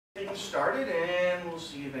getting started, and we'll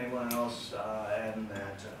see if anyone else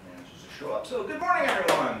manages to show up. So, good morning,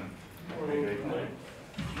 everyone. Good morning.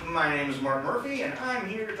 My name is Mark Murphy, and I'm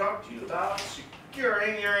here to talk to you about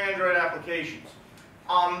securing your Android applications.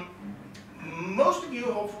 Most of you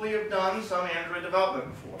hopefully have done some Android development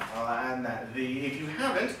before, if you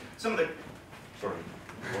haven't, some of the... Sorry,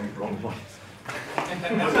 wrong one.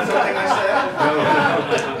 Was it something I said? No.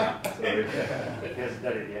 Sorry. It hasn't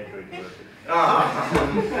done it yet, Android development.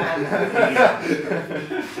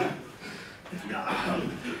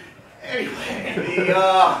 Anyway,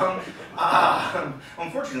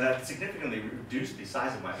 unfortunately, that significantly reduced the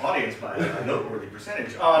size of my audience by a noteworthy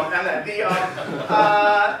percentage.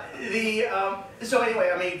 So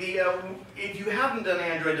anyway, I mean, if you haven't done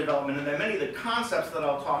Android development, and then many of the concepts that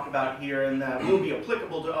I'll talk about here and that will be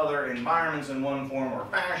applicable to other environments in one form or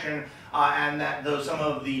fashion, and that though some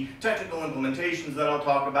of the technical implementations that I'll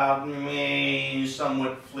talk about may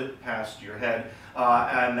somewhat flit past your head,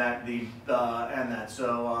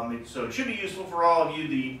 so it should be useful for all of you.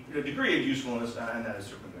 The degree of usefulness, and that is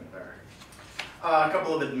certainly going to vary. A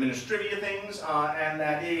couple of administrivia things, and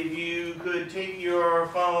that if you could take your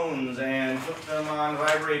phones and put them on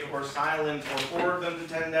vibrate or silent or forward them to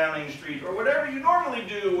 10 Downing Street or whatever you normally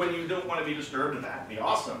do when you don't want to be disturbed, that'd be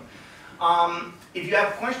awesome. If you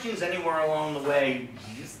have questions anywhere along the way,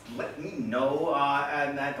 just let me know,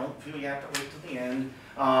 and that don't feel you have to wait till the end.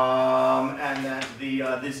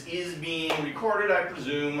 This is being recorded, I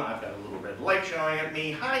presume. I've got a little red light showing at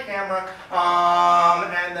me. Hi, camera.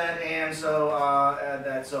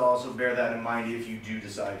 So also bear that in mind if you do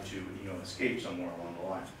decide to, escape somewhere along the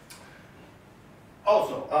line.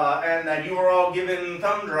 Also, and that you are all given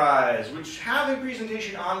thumb drives, which have a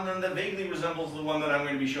presentation on them that vaguely resembles the one that I'm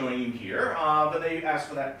going to be showing you here. But they asked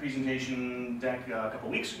for that presentation deck a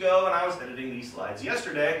couple weeks ago, and I was editing these slides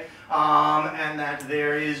yesterday. And that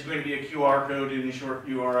there is going to be a QR code in a short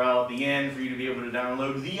URL at the end for you to be able to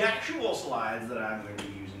download the actual slides that I'm going to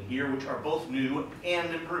be using here, which are both new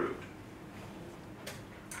and improved.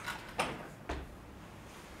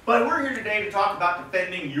 But we're here today to talk about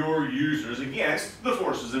defending your users against the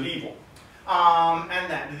forces of evil. Some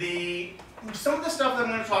of the stuff that I'm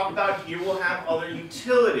going to talk about here will have other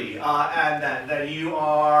utility, and that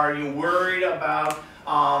you're worried about.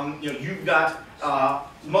 You've got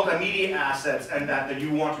multimedia assets, and that you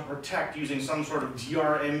want to protect using some sort of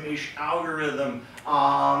DRM-ish algorithm,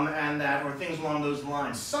 or things along those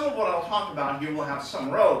lines. Some of what I'll talk about here will have some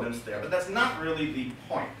relevance there, but that's not really the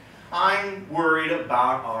point. I'm worried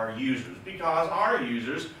about our users because our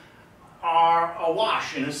users are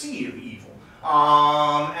awash in a sea of evil.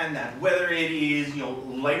 And that whether it is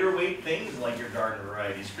lighter weight things like your garden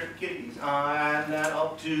variety script kiddies, and that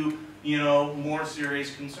up to more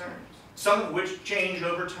serious concerns, some of which change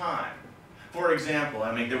over time. For example,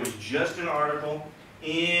 I mean, there was just an article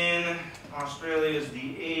in Australia's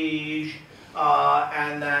The Age,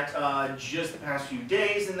 just the past few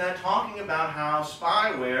days, and that talking about how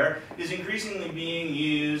spyware is increasingly being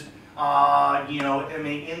used,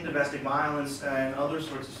 in domestic violence and other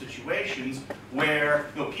sorts of situations where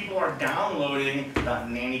people are downloading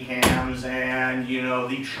nanny cams and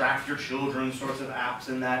the track your children sorts of apps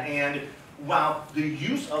and that. And while the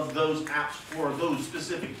use of those apps for those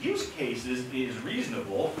specific use cases is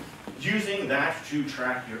reasonable, using that to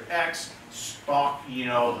track your ex, stalk,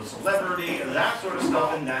 the celebrity, that sort of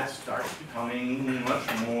stuff, and that starts becoming much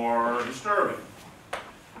more disturbing.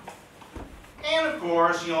 And of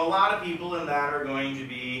course, a lot of people in that are going to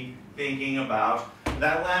be thinking about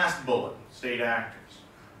that last bullet, state actors.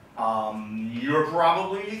 You're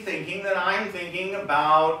probably thinking that I'm thinking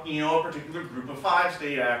about, a particular group of 5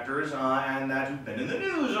 state actors, and that who've been in the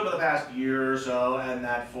news over the past year or so, and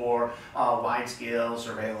that for wide-scale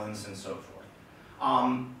surveillance and so forth.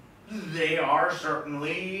 They are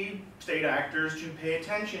certainly state actors to pay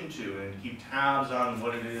attention to and keep tabs on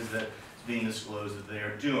what it is that's being disclosed that they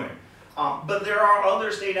are doing. But there are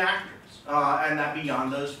other state actors, and that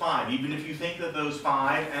beyond those 5. Even if you think that those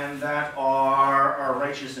 5 and that are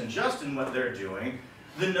righteous and just in what they're doing,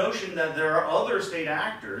 the notion that there are other state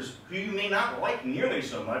actors who you may not like nearly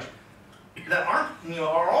so much that are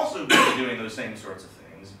also doing those same sorts of things.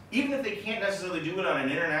 Even if they can't necessarily do it on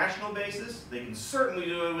an international basis, they can certainly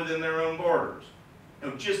do it within their own borders.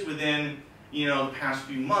 Just within the past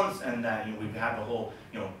few months, and that we've had the whole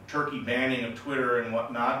Turkey banning of Twitter and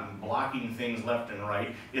whatnot, and blocking things left and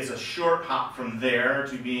right. It's a short hop from there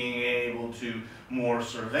to being able to more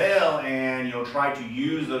surveil and try to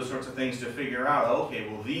use those sorts of things to figure out, okay,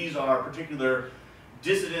 well, these are particular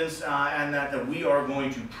dissidents, and that we are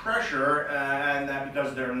going to pressure, and that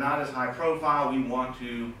because they're not as high profile, we want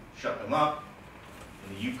to shut them up.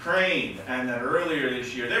 in the Ukraine, and that earlier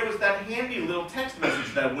this year there was that handy little text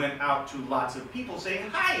message that went out to lots of people saying,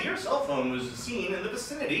 hi, your cell phone was seen in the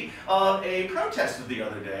vicinity of a protest the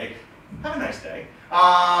other day. Have a nice day.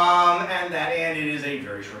 And it is a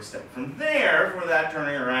very short step from there for that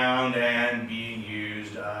turning around and being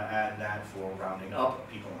used for rounding up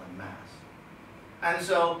people en masse. And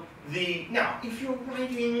so now, if you're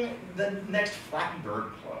writing the next Flappy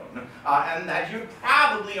Bird clone, and that you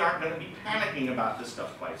probably aren't going to be panicking about this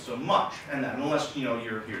stuff quite so much, and that unless you're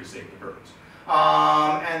here to save the birds,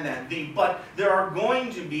 but there are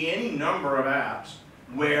going to be any number of apps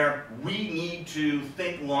where we need to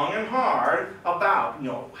think long and hard about,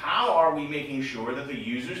 how are we making sure that the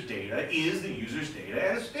user's data is the user's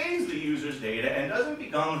data and stays the user's data and doesn't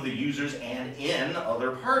become the user's and in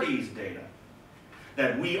other parties' data.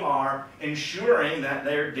 That we are ensuring that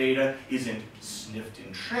their data isn't sniffed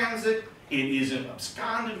in transit, it isn't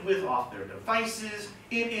absconded with off their devices,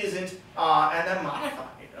 it isn't, and then modified.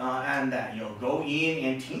 And that go in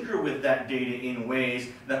and tinker with that data in ways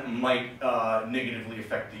that might negatively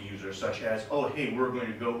affect the user, such as, oh hey, we're going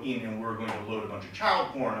to go in and we're going to load a bunch of child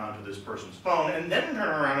porn onto this person's phone and then turn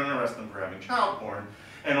around and arrest them for having child porn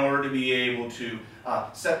in order to be able to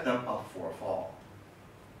set them up for a fall.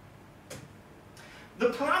 The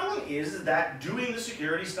problem is that doing the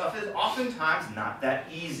security stuff is oftentimes not that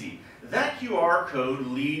easy. That QR code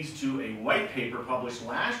leads to a white paper published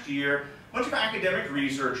last year. A bunch of academic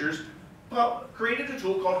researchers created a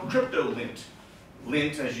tool called CryptoLint.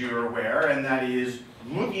 Lint, as you're aware, and that is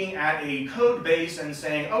looking at a code base and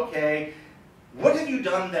saying, okay, what have you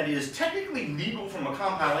done that is technically legal from a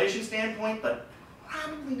compilation standpoint, but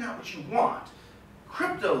probably not what you want?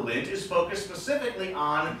 CryptoLint is focused specifically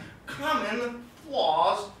on common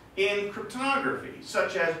flaws in cryptography,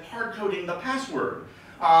 such as hard-coding the password,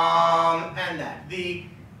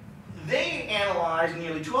 They analyzed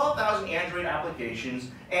nearly 12,000 Android applications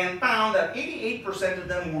and found that 88% of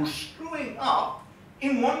them were screwing up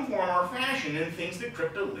in one form or fashion in things that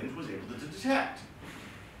CryptoLint was able to detect.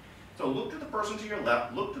 So look to the person to your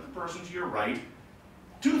left, look to the person to your right,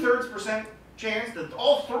 2/3% chance that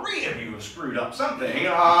all three of you have screwed up something,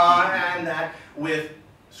 and that with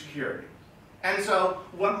security. And so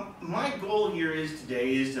what my goal here is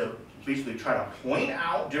today is to basically try to point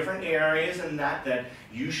out different areas and that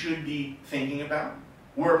you should be thinking about.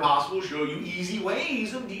 Where possible, show you easy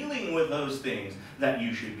ways of dealing with those things that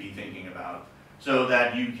you should be thinking about so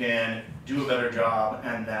that you can do a better job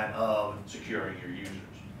and that of securing your users.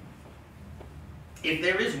 If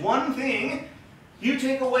there is one thing you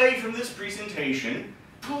take away from this presentation,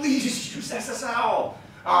 please use SSL.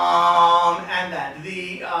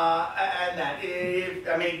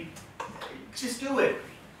 Just do it.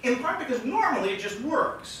 In part because normally it just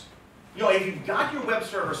works. If you've got your web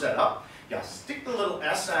server set up, you stick the little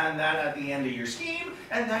S and that at the end of your scheme,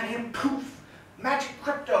 and then poof, magic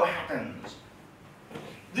crypto happens.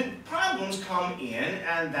 The problems come in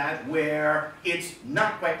and that where it's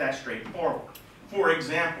not quite that straightforward. For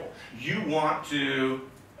example, you want to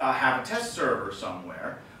have a test server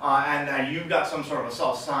somewhere, and you've got some sort of a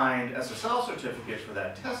self-signed SSL certificate for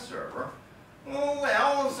that test server.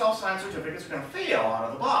 Well, self-signed certificates are going to fail out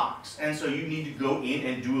of the box, and so you need to go in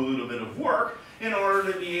and do a little bit of work in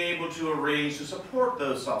order to be able to arrange to support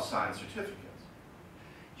those self-signed certificates.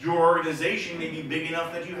 Your organization may be big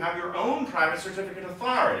enough that you have your own private certificate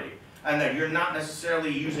authority, and that you're not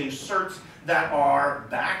necessarily using certs that are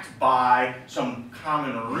backed by some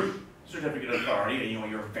common root certificate authority,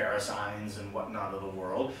 your VeriSigns and whatnot of the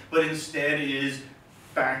world, but instead is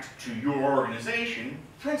backed to your organization,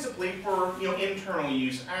 principally for internal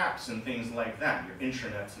use apps and things like that, your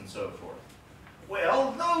intranets and so forth.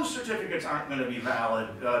 Well, those certificates aren't going to be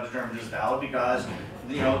valid, determined as valid, because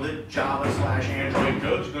the Java/Android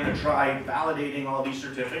code is going to try validating all these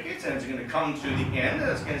certificates, and it's going to come to the end,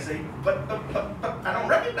 and it's going to say, but I don't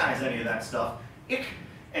recognize any of that stuff. And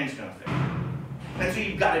it's going to fail. And so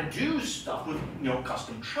you've got to do stuff with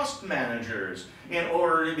custom trust managers in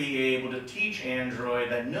order to be able to teach Android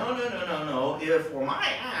that no, if for my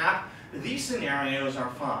app, these scenarios are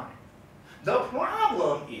fine. The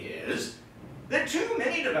problem is that too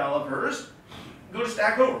many developers go to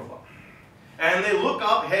StackOverflow. And they look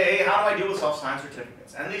up, hey, how do I deal with self-signed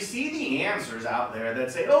certificates? And they see the answers out there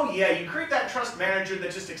that say, oh yeah, you create that trust manager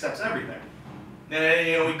that just accepts everything.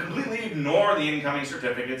 And we completely ignore the incoming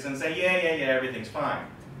certificates and say, yeah, everything's fine.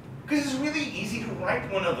 Because it's really easy to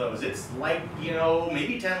write one of those. It's like,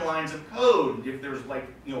 maybe 10 lines of code if there's like,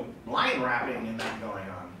 line wrapping and that going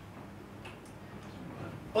on.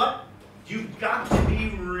 But you've got to be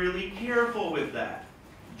really careful with that.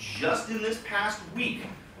 Just in this past week,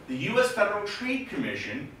 the U.S. Federal Trade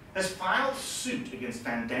Commission has filed suit against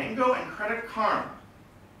Fandango and Credit Karma,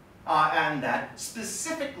 and that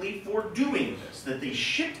specifically for doing this, that they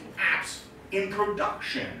shipped apps in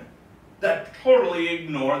production that totally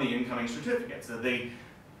ignore the incoming certificates, that they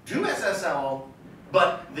do SSL,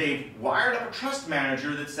 but they've wired up a trust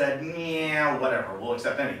manager that said, yeah, whatever, we'll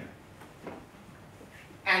accept anything.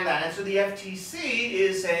 And so the FTC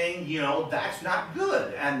is saying, you know, that's not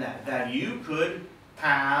good, and that you could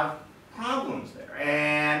have problems there.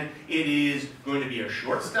 And it is going to be a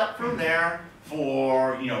short step from there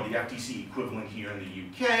for, you know, the FTC equivalent here in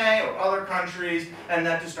the UK or other countries, and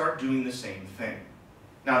that to start doing the same thing.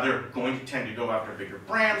 Now, they're going to tend to go after bigger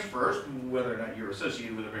brands first. Whether or not you're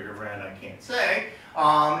associated with a bigger brand, I can't say.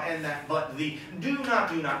 But the do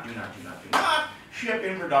not ship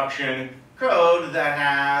in production code that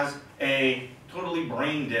has a totally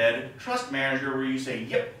brain-dead trust manager where you say,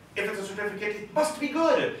 yep, if it's a certificate, it must be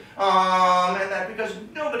good. And that because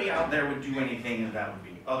nobody out there would do anything that would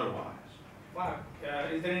be otherwise. Wow.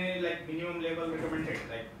 Is there any like minimum level recommended,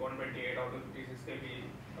 like 128 out of 56 KB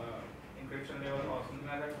encryption level or something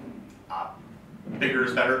like that? Bigger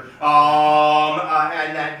is better.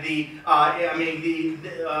 And that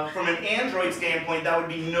from an Android standpoint, that would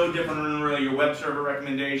be no different than really your web server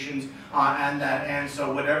recommendations, and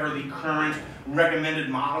so whatever the current recommended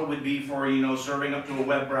model would be for, you know, serving up to a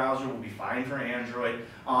web browser will be fine for Android,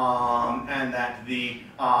 and that the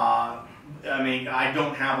I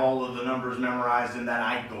don't have all of the numbers memorized, and that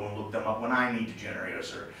I go and look them up when I need to generate a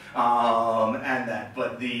cert.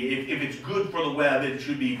 But if it's good for the web, it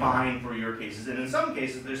should be fine for your cases. And in some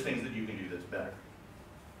cases, there's things that you can do that's better.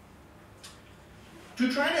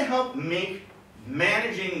 To try to help make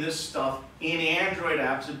managing this stuff in Android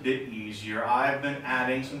apps a bit easier, I've been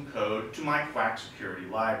adding some code to my Quack security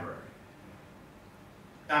library.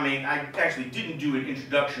 I actually didn't do an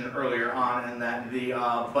introduction earlier on,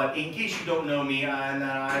 but in case you don't know me,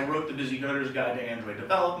 I wrote the Busy Coder's Guide to Android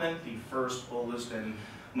Development, the first, oldest, and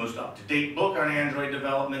most up-to-date book on Android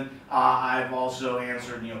development. I've also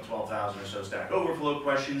answered 12,000 or so Stack Overflow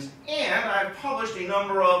questions, and I've published a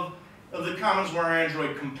number of the CommonsWare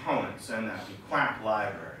Android components, and that's the Quack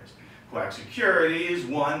libraries. Quack Security is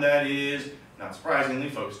one that is, not surprisingly,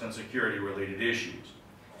 focused on security-related issues.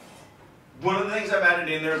 One of the things I've added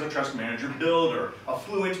in there is a trust manager builder, a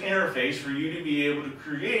fluent interface for you to be able to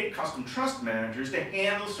create custom trust managers to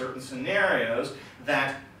handle certain scenarios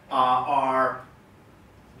that are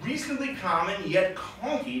reasonably common yet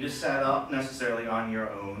clunky to set up necessarily on your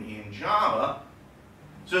own in Java,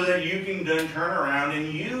 so that you can then turn around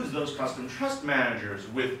and use those custom trust managers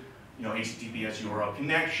with HTTPS URL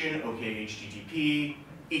connection, OK HTTP,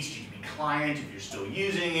 HTTP client if you're still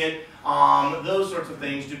using it, those sorts of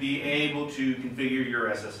things to be able to configure your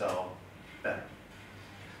SSL better.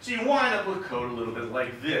 So you wind up with code a little bit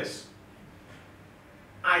like this.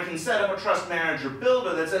 I can set up a trust manager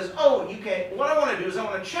builder that says, oh, what I want to do is I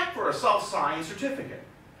want to check for a self-signed certificate.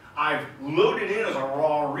 I've loaded in as a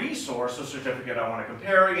raw resource a certificate I want to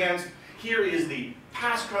compare against. Here is the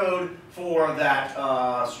passcode for that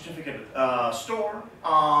certificate store,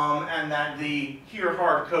 and that here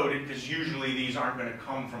hard-coded, because usually these aren't going to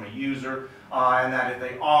come from a user, and that if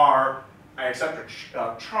they are, I accept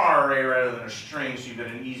a char array rather than a string, so you get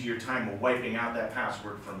an easier time of wiping out that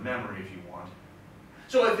password from memory if you want.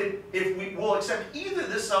 So if we will accept either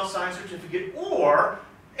this self-signed certificate or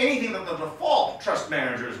anything that the default trust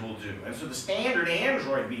managers will do. And so the standard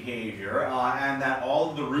Android behavior, and that all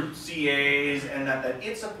of the root CAs and that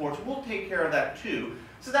it supports will take care of that too.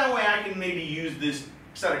 So that way I can maybe use this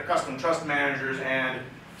set of custom trust managers and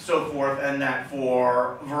so forth, and that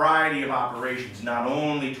for a variety of operations, not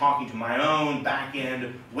only talking to my own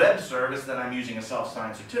back-end web service that I'm using a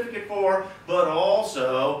self-signed certificate for, but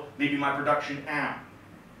also maybe my production app.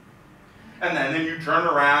 And then you turn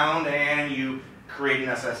around and you create an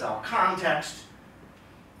SSL context,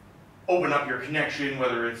 open up your connection,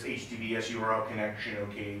 whether it's HTTPS URL connection,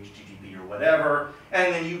 OK HTTP, or whatever,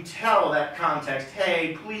 and then you tell that context,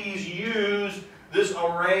 hey, please use this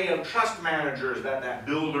array of trust managers that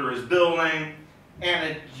builder is building,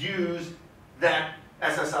 and use that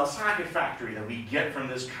SSL socket factory that we get from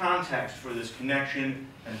this context for this connection,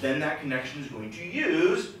 and then that connection is going to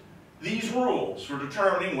use these rules for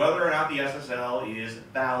determining whether or not the SSL is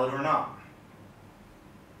valid or not.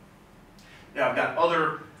 Now, I've got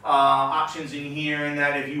other options in here, in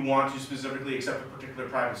that if you want to specifically accept a particular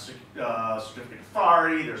private certificate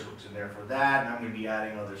authority, there's hooks in there for that, and I'm going to be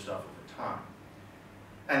adding other stuff over time.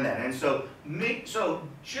 So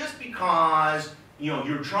just because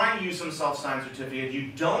you're trying to use some self-signed certificate,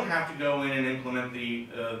 you don't have to go in and implement the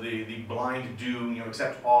blind do,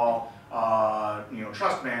 accept all,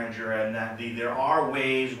 trust manager, and that there are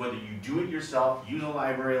ways, whether you do it yourself, use a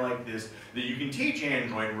library like this, that you can teach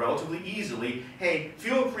Android relatively easily. Hey,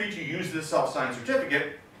 feel free to use this self-signed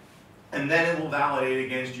certificate, and then it will validate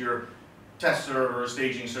against your test servers,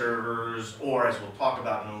 staging servers, or as we'll talk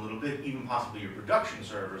about in a little bit, even possibly your production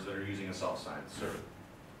servers that are using a self-signed server.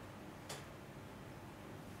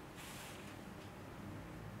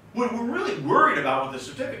 What we're really worried about with the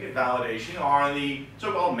certificate validation are the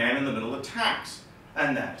so-called man-in-the-middle attacks.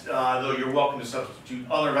 And that, though you're welcome to substitute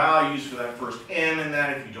other values for that first N, and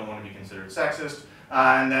that if you don't want to be considered sexist,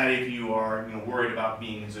 and that if you are worried about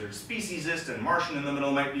being considered speciesist and Martian in the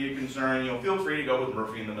middle might be a concern, feel free to go with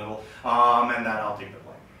Murphy in the middle, and that I'll take the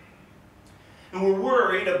blame. And we're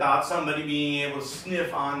worried about somebody being able to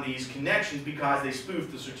sniff on these connections because they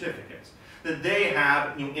spoof the certificates. That they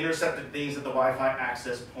have intercepted things at the Wi-Fi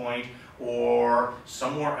access point or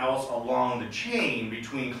somewhere else along the chain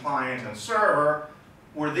between client and server,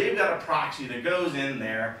 where they've got a proxy that goes in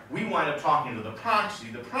there. We wind up talking to the proxy.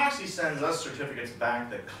 The proxy sends us certificates back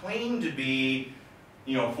that claim to be,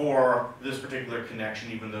 for this particular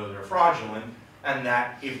connection, even though they're fraudulent, and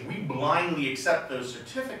that if we blindly accept those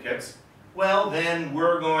certificates, well, then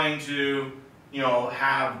we're going to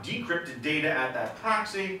have decrypted data at that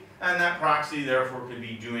proxy, and that proxy therefore could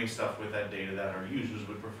be doing stuff with that data that our users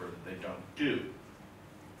would prefer that they don't do.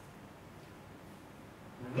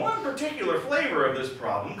 One particular flavor of this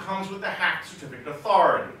problem comes with the hacked certificate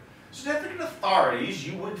authority. Certificate authorities,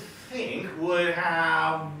 you would think, would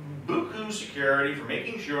have buku security for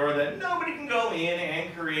making sure that nobody can go in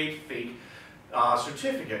and create fake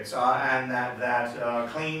certificates and that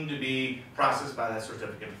claim to be processed by that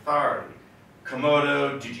certificate authority.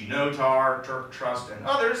 Komodo, DigiNotar, Turk Trust, and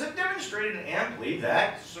others have demonstrated amply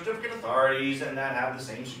that certificate authorities and that have the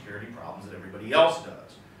same security problems that everybody else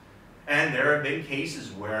does. And there have been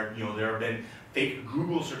cases where there have been fake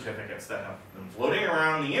Google certificates that have been floating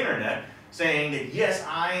around the internet saying that yes,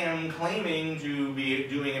 I am claiming to be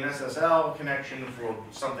doing an SSL connection for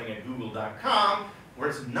something at google.com, where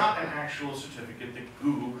it's not an actual certificate that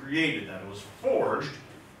Google created, that it was forged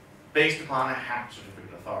based upon a hacked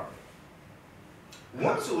certificate authority.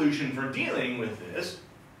 One solution for dealing with this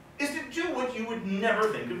is to do what you would never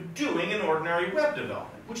think of doing in ordinary web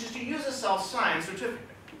development, which is to use a self-signed certificate.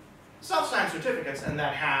 Self-signed certificates and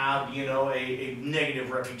that have, a negative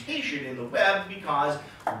reputation in the web because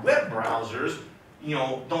web browsers,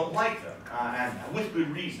 don't like them, and with good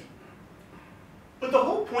reason. But the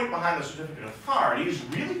whole point behind the certificate authority is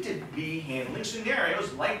really to be handling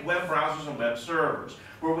scenarios like web browsers and web servers,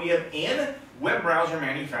 where we have N web browser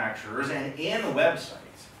manufacturers and N websites.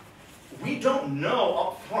 We don't know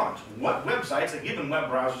up front what websites a given web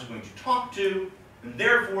browser is going to talk to, and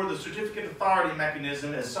therefore the certificate authority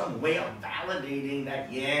mechanism is some way of validating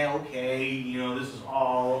that, yeah, okay, this is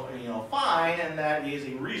all, fine, and that is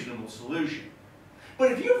a reasonable solution.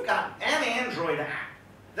 But if you've got an Android app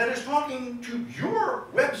that is talking to your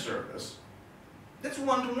web service, that's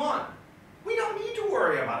one-to-one. We don't need to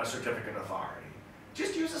worry about a certificate authority.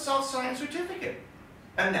 Just use a self-signed certificate.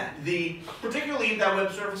 And particularly if that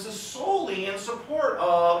web service is solely in support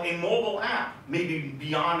of a mobile app, maybe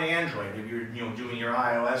beyond Android, maybe you're doing your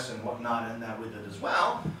iOS and whatnot and that with it as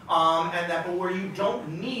well, but where you don't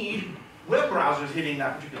need web browsers hitting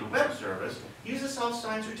that particular web service, use a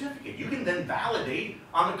self-signed certificate. You can then validate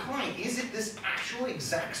on the client, is it this actual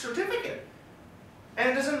exact certificate? And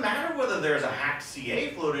it doesn't matter whether there's a hacked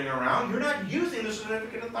CA floating around, you're not using the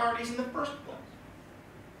certificate authorities in the first place.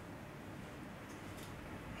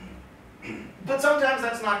 But sometimes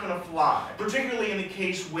that's not going to fly, particularly in the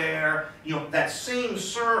case where that same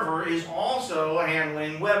server is also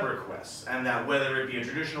handling web requests, and that whether it be a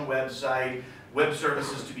traditional website, web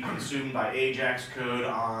services to be consumed by AJAX code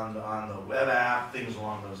on the web app, things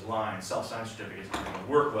along those lines, self-signed certificates aren't going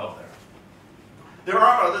to work well there. There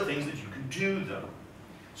are other things that you can do though.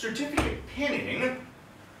 Certificate pinning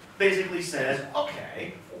basically says,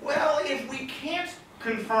 okay, well, if we can't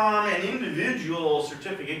confirm an individual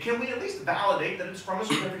certificate, can we at least validate that it's from a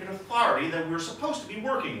certificate authority that we're supposed to be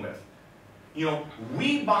working with?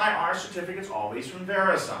 We buy our certificates always from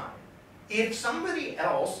VeriSign. If somebody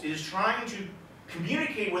else is trying to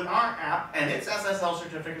communicate with our app and its SSL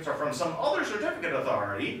certificates are from some other certificate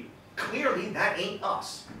authority, clearly that ain't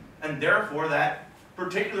us. And therefore that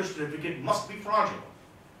particular certificate must be fraudulent.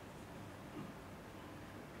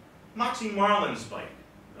 Moxie Marlinspike,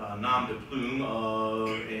 nom de plume of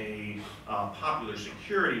a popular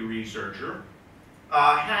security researcher,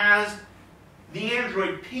 has the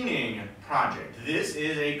Android pinning project. This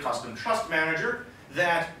is a custom trust manager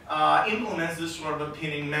that implements this sort of a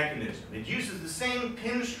pinning mechanism. It uses the same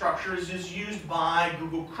pin structure as is used by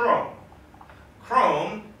Google Chrome.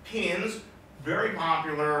 Chrome pins very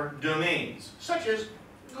popular domains, such as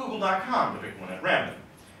google.com, to pick one at random.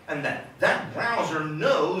 And that browser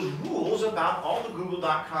knows rules about all the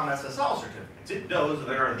google.com SSL certificates. It knows that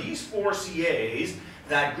there are these 4 CAs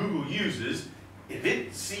that Google uses. If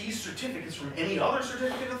it sees certificates from any other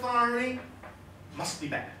certificate authority, must be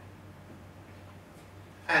bad.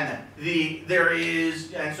 And there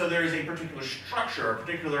is a particular structure, a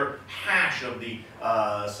particular hash of the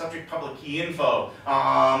subject public key info,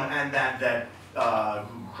 and that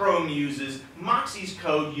Google Chrome uses. Moxie's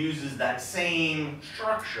code uses that same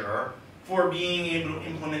structure for being able to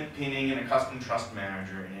implement pinning in a custom trust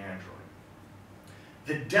manager in Android.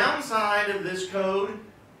 The downside of this code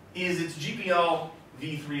is it's GPL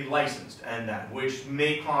v3 licensed, and which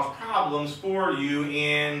may cause problems for you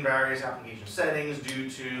in various application settings due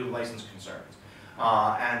to license concerns.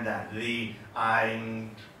 I'm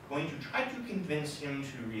going to try to convince him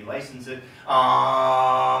to relicense it, and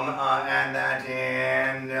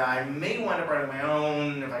I may wind up writing my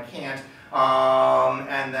own if I can't,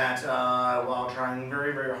 while trying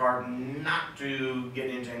very, very hard not to get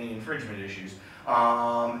into any infringement issues,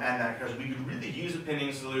 because we could really use a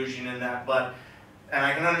pinning solution in that, and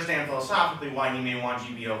I can understand philosophically why he may want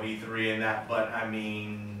GPL-v3 in that, but I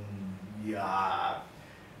mean, yeah,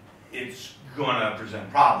 it's gonna present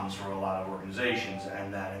problems for a lot of organizations,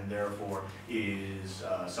 and therefore is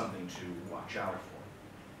something to watch out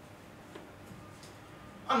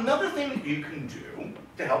for. Another thing that you can do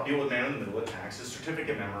to help deal with man-in-the-middle attacks is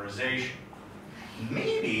certificate memorization.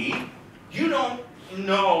 Maybe you don't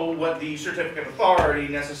know what the certificate authority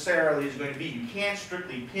necessarily is going to be. You can't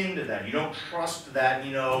strictly pin to that. You don't trust that,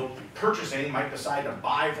 purchasing might decide to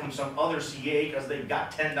buy from some other CA because they've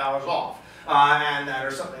got $10 off,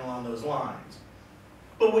 or something along those lines.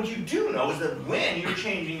 But what you do know is that when you're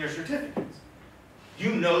changing your certificates,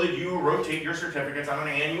 you know that you rotate your certificates on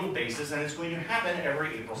an annual basis, and it's going to happen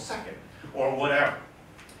every April 2nd, or whatever.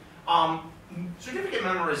 Certificate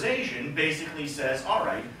memorization basically says, all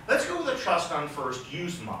right, let's go with a trust on first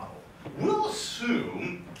use model. We'll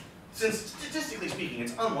assume, since statistically speaking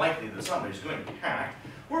it's unlikely that somebody's going to be hacked,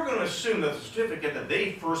 we're going to assume that the certificate that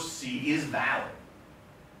they first see is valid.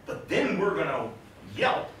 But then we're going to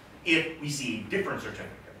yelp if we see a different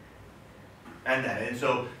certificate. And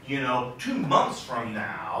so, 2 months from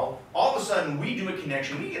now, all of a sudden we do a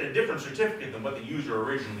connection, we get a different certificate than what the user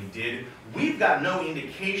originally did. We've got no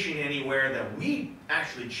indication anywhere that we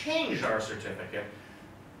actually changed our certificate.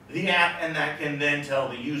 The app can then tell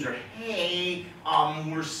the user, hey,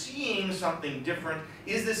 we're seeing something different.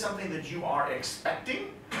 Is this something that you are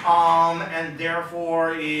expecting? And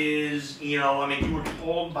therefore is, you were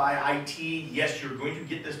told by IT, yes, you're going to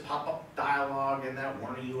get this pop-up dialog and that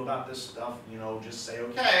warning you about this stuff, just say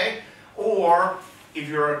okay. Or if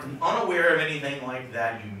you're unaware of anything like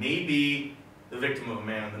that, you may be the victim of a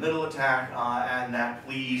man-in-the-middle attack, and that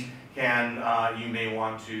please you may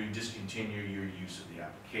want to discontinue your use of the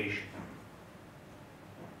application.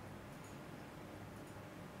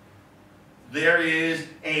 There is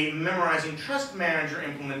a Memorizing Trust Manager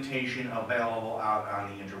implementation available out on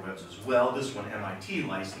the interwebs as well. This one MIT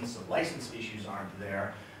licensed, so license issues aren't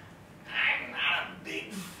there. I'm not a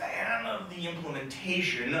big fan of the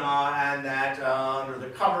implementation and under the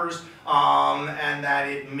covers, and that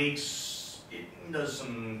it does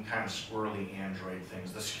some kind of squirrely Android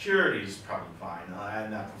things. The security is probably fine,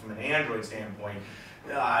 and from an Android standpoint,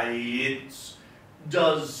 it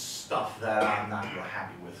does stuff that I'm not real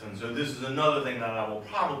happy with. And so this is another thing that I will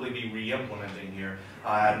probably be re-implementing here,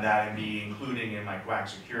 and be including in my Quack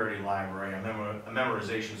security library, a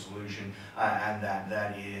memorization solution, and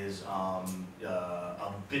that is a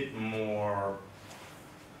bit more,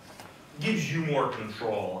 gives you more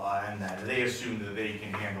control, and that they assume that they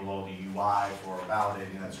can handle all the UI for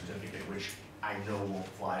validating that certificate, which I know won't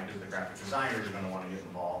fly because the graphic designers are going to want to get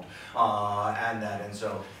involved, and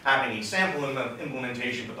so having a sample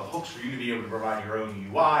implementation with the hooks for you to be able to provide your own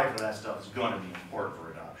UI for that stuff is going to be important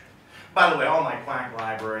for adoption. By the way, all my Quack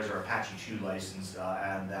libraries are Apache 2 licensed,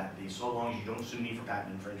 and so long as you don't sue me for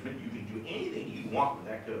patent infringement, you can do anything you want with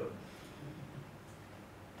that code.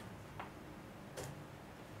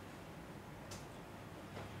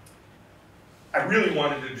 I really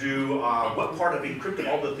wanted to do what part of encrypting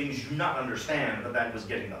all the things you do not understand, but that was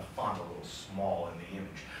getting the font a little small in the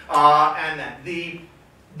image.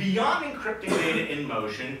 Beyond encrypting data in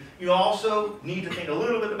motion, you also need to think a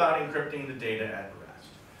little bit about encrypting the data at rest.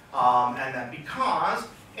 Because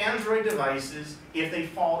Android devices, if they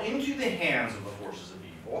fall into the hands of the forces of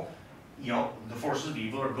evil, you know, the forces of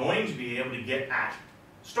evil are going to be able to get at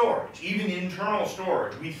storage, even internal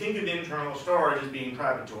storage. We think of internal storage as being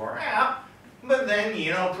private to our app, but then,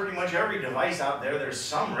 you know, pretty much every device out there, there's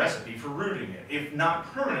some recipe for rooting it, if not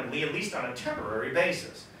permanently, at least on a temporary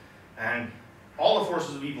basis. And all the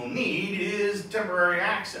forces of evil need is temporary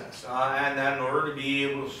access, and that in order to be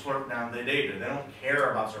able to slurp down the data. They don't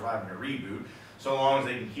care about surviving a reboot, so long as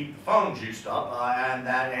they can keep the phone juiced up,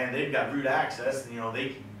 and they've got root access. You know, they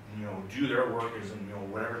can, you know, do their work as in, you know,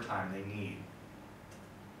 whatever time they need.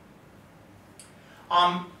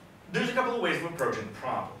 There's a couple of ways of approaching the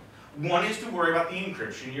problem. One is to worry about the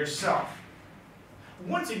encryption yourself.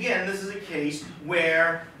 Once again, this is a case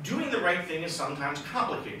where doing the right thing is sometimes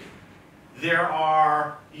complicated. There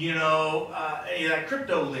are, you know, that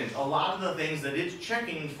crypto lint, a lot of the things that it's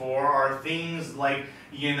checking for are things like,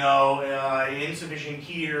 you know, insufficient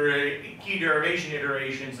key derivation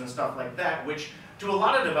iterations and stuff like that, which to a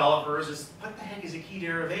lot of developers is, what the heck is a key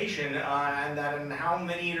derivation, and how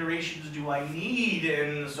many iterations do I need,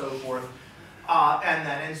 and so forth.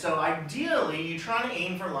 And so ideally, you try to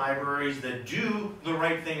aim for libraries that do the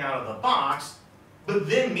right thing out of the box, but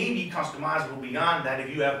then maybe customizable beyond that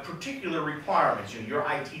if you have particular requirements. You know, your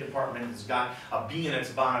IT department has got a bee in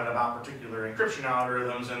its bonnet about particular encryption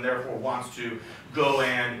algorithms and therefore wants to go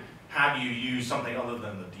and have you use something other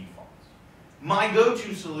than the defaults. My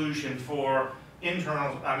go-to solution for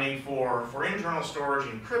internal storage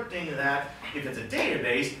encrypting that, if it's a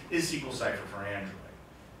database, is SQL Cipher for Android.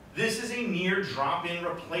 This is a near drop-in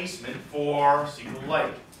replacement for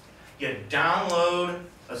SQLite. You download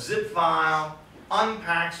a zip file,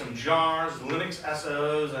 unpack some jars, Linux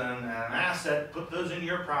SOs, and an asset, put those in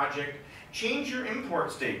your project, change your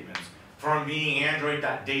import statements from being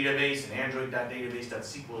android.database and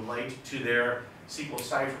android.database.SQLite to their SQL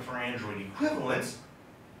Cipher for Android equivalents.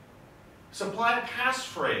 Supply a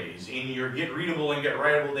passphrase in your get readable and get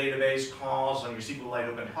writable database calls on your SQLite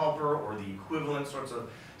Open Helper or the equivalent sorts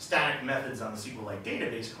of static methods on the SQLite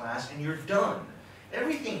database class, and you're done.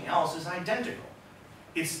 Everything else is identical.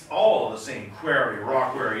 It's all the same query,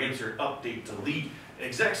 raw query, insert, update, delete,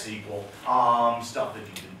 exec SQL stuff that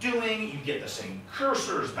you've been doing. You get the same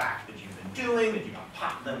cursors back that you've been doing, that you can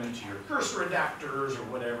pop them into your cursor adapters or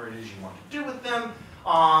whatever it is you want to do with them,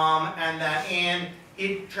 and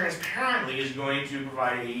it transparently is going to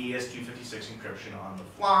provide AES 256 encryption on the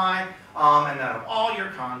fly, and that of all your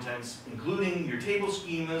contents, including your table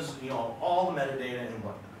schemas, you know, all the metadata and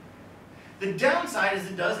whatnot. The downside is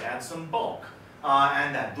it does add some bulk,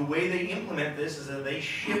 and that the way they implement this is that they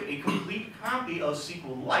ship a complete copy of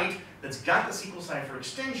SQLite that's got the SQL Cipher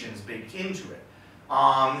extensions baked into it.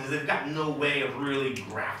 They've got no way of really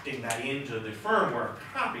grafting that into the firmware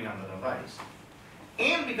copy on the device.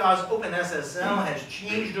 And because OpenSSL has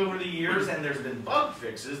changed over the years and there's been bug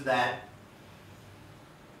fixes that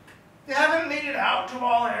they haven't made it out to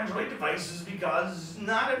all Android devices because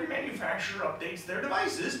not every manufacturer updates their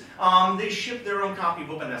devices. They ship their own copy of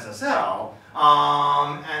OpenSSL,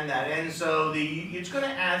 and so it's going to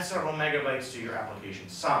add several megabytes to your application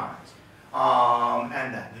size.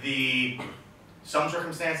 Some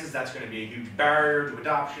circumstances, that's going to be a huge barrier to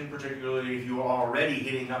adoption, particularly if you are already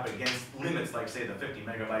hitting up against limits like, say, the 50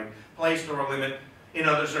 megabyte Play Store limit. In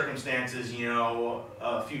other circumstances, you know,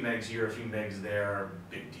 a few megs here, a few megs there,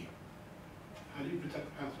 big deal. How do you protect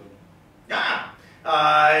the password?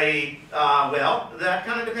 Well, that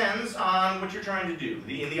kind of depends on what you're trying to do.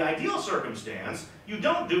 In the ideal circumstance, you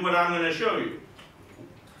don't do what I'm going to show you.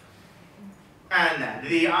 And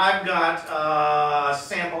I've got a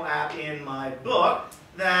sample app in my book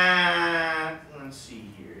that, let's see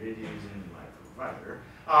here, it is in my provider,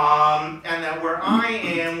 and that where I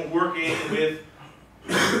am working with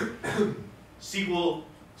SQL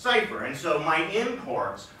Cipher, and so my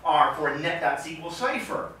imports are for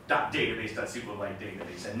net.sqlcipher.database.SQLite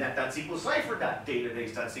database and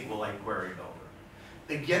net.sqlcipher.database.SQLite query builder.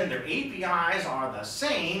 Again, their APIs are the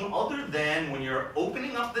same, other than when you're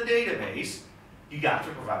opening up the database, you got to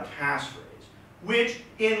provide a passphrase, which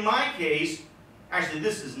in my case, actually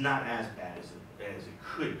this is not as bad as it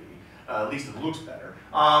could be, at least it looks better,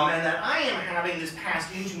 and that I am having this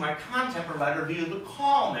passed into my content provider via the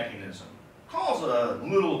call mechanism. Call's a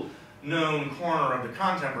little known corner of the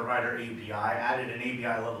content provider API, added an API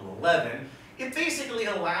level 11. It basically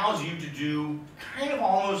allows you to do kind of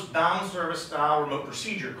almost bound service style remote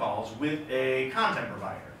procedure calls with a content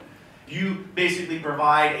provider. You basically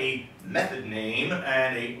provide a method name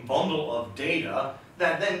and a bundle of data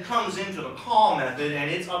that then comes into the call method,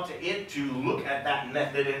 and it's up to it to look at that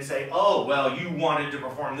method and say, oh, well, you wanted to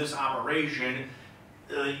perform this operation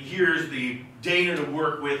here's the data to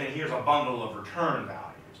work with, and here's a bundle of return values.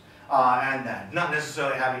 And that, not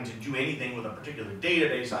necessarily having to do anything with a particular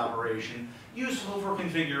database operation, useful for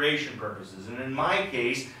configuration purposes. And in my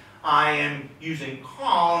case, I am using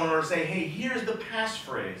call in order to say, hey, here's the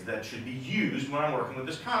passphrase that should be used when I'm working with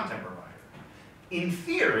this content provider. In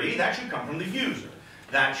theory, that should come from the user.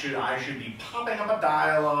 I should be popping up a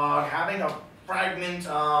dialog, having a fragment,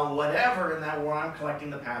 whatever, in that where I'm collecting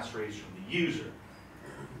the passphrase from the user.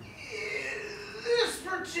 This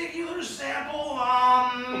particular sample,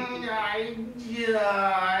 I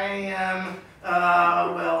am,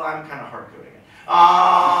 well, I'm kind of hard coding it,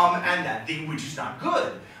 and that which is not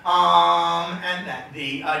good. And that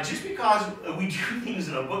just because we do things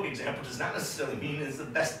in a book example does not necessarily mean it's the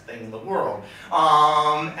best thing in the world.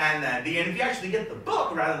 And if you actually get the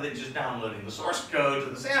book rather than just downloading the source code to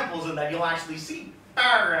the samples, and that you'll actually see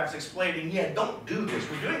paragraphs explaining, yeah, don't do this.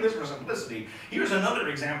 We're doing this for simplicity. Here's another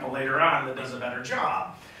example later on that does a better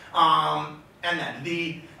job.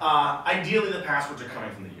 Ideally the passwords are coming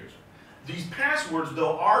from the user. These passwords,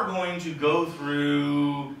 though, are going to go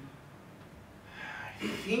through, I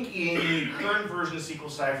think in the current version of SQL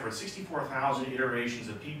Cypher, it's 64,000 iterations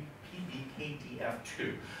of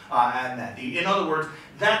PBKTF2. In other words,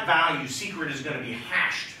 that value secret is going to be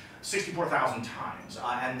hashed 64,000 times,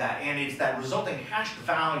 and it's that resulting hashed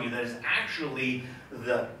value that is actually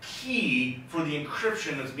the key for the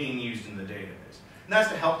encryption that's being used in the database. And that's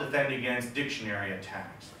to help defend against dictionary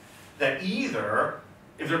attacks. That either,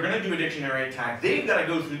 if they're going to do a dictionary attack, they've got to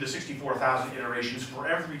go through the 64,000 iterations for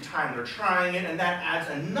every time they're trying it, and that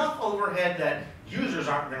adds enough overhead that users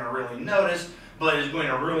aren't going to really notice, but is going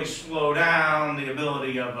to really slow down the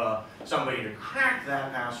ability of somebody to crack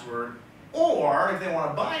that password. Or, if they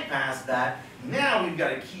want to bypass that, now we've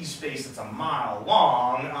got a key space that's a mile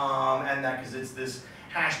long, and that because it's this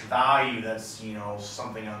hashed value that's,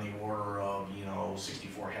 something on the order of,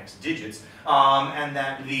 64 hex digits, and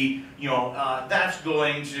that that's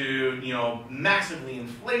going to, massively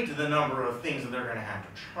inflate the number of things that they're going to have to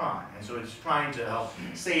try. And so it's trying to help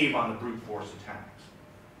save on the brute force attacks.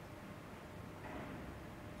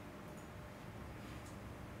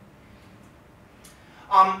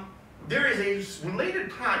 There is a related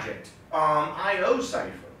project,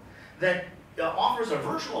 IO-Cypher, that offers a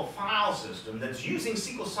virtual file system that's using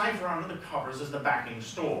SQL Cypher under the covers as the backing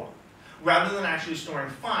store. Rather than actually storing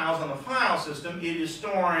files on the file system, it is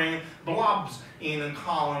storing blobs in a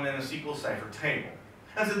column in a SQL Cypher table.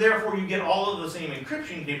 And so therefore you get all of the same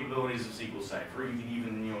encryption capabilities of SQL Cypher. You can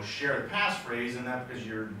even share the passphrase, and that because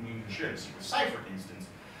you can share the SQL Cypher instance.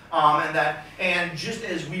 And just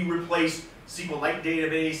as we replace SQLite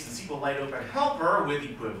database and SQLite Open Helper with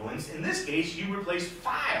equivalents, in this case you replace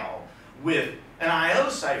file with an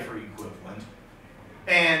IO-Cypher equivalent,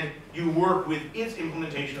 and you work with its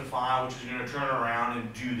implementation of file, which is going to turn around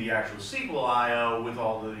and do the actual SQL I/O with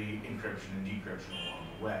all of the encryption and decryption along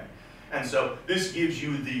the way. And so this gives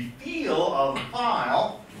you the feel of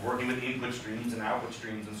file, working with input streams and output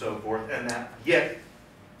streams and so forth, and that yet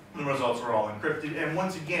the results are all encrypted, and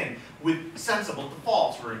once again, with sensible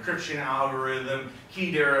defaults for encryption algorithm,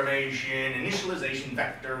 key derivation, initialization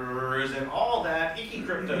vectors, and all that icky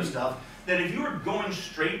crypto stuff, that if you were going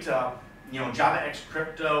straight to Java X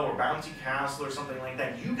Crypto or Bouncy Castle or something like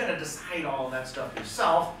that, you got to decide all of that stuff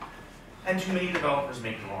yourself, and too many developers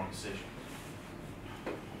make the wrong decision.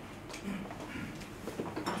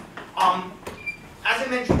 As I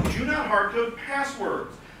mentioned, do not hardcode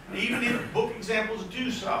passwords, even if book examples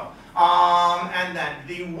do so. And that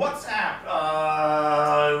the WhatsApp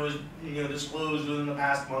was disclosed within the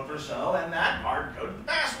past month or so, and that hard-coded the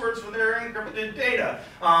passwords for their encrypted data.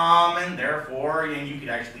 And therefore, you could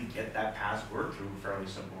actually get that password through fairly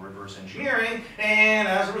simple reverse engineering, and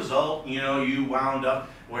as a result, you wound up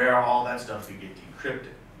where all that stuff could get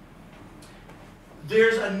decrypted.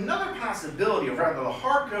 There's another possibility of rather the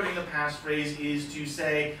hard coding the passphrase is to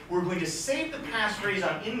say we're going to save the passphrase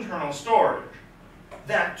on internal storage.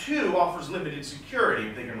 That too offers limited security.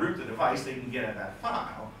 If they can root the device, they can get at that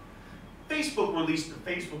file. Facebook released the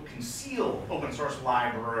Facebook Conceal open source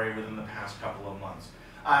library within the past couple of months.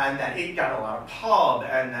 And that it got a lot of pub,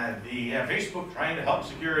 and that the Facebook trying to help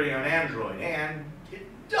security on Android, and it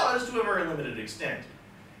does to a very limited extent.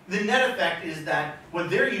 The net effect is that what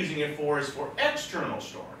they're using it for is for external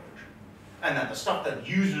storage, and that the stuff that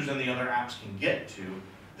users and the other apps can get to,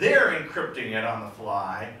 they're encrypting it on the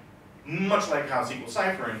fly, much like how SQL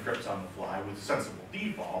Cypher encrypts on the fly with sensible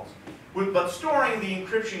defaults, but storing the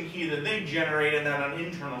encryption key that they generate and then on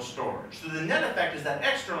internal storage. So the net effect is that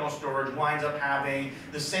external storage winds up having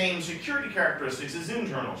the same security characteristics as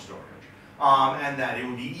internal storage. and that it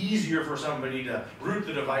would be easier for somebody to root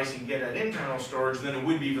the device and get at internal storage than it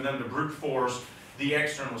would be for them to brute force the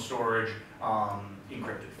external storage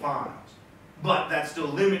encrypted files. But that still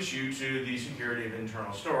limits you to the security of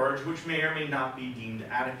internal storage, which may or may not be deemed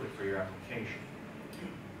adequate for your application.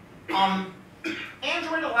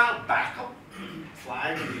 Android allowed backup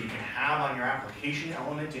flag that you can have on your application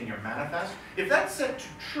element in your manifest. If that's set to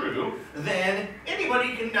true, then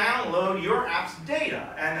anybody can download your app's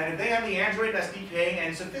data. And then if they have the Android SDK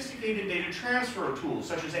and sophisticated data transfer tools,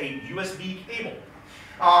 such as a USB cable,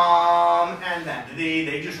 and that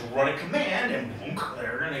they just run a command and boom,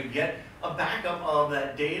 they're going to get a backup of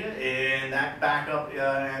that data, and that backup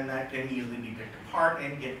and that can easily be picked apart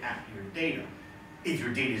and get at your data. If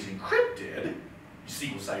your data is encrypted,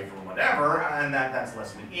 SQL cipher or whatever, and that's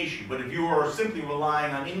less of an issue. But if you are simply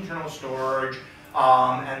relying on internal storage,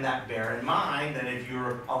 and that bear in mind that if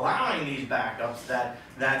you're allowing these backups,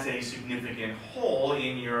 that's a significant hole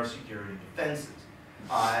in your security defenses.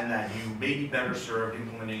 And that you may be better served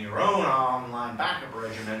implementing your own online backup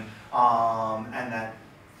regimen, and that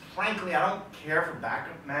frankly I don't care for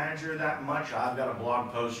Backup Manager that much. I've got a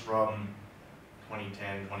blog post from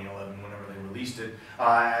 2010, 2011, whenever they released it,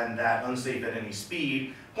 and that unsafe at any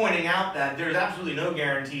speed, pointing out that there's absolutely no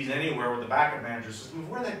guarantees anywhere with the Backup Manager system of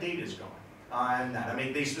where that data is going. And that, I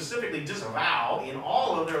mean, they specifically disavow in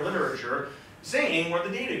all of their literature saying where the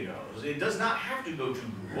data goes. It does not have to go to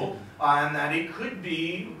Google, and that it could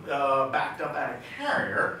be backed up at a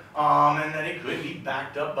carrier, and that it could be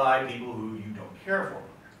backed up by people who you don't care for.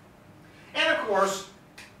 And of course,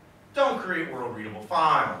 don't create world-readable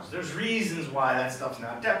files. There's reasons why that stuff's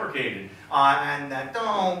not deprecated, and that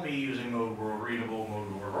don't be using mode world-readable, mode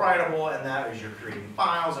world-writable, and that is you're creating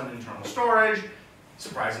files on internal storage.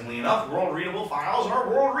 Surprisingly enough, world-readable files are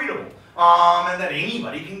world-readable, and that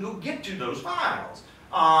anybody can go get to those files.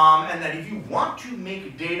 And that if you want to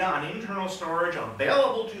make data on internal storage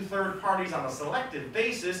available to third parties on a selective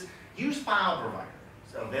basis, use File Provider.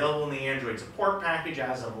 It's available in the Android support package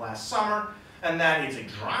as of last summer, and that it's a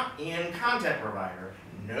drop-in content provider.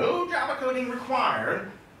 No Java coding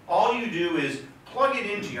required. All you do is plug it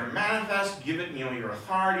into your manifest, give it your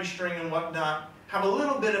authority string and whatnot, have a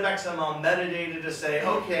little bit of XML metadata to say,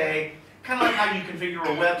 okay, kind of like how you configure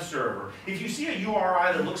a web server. If you see a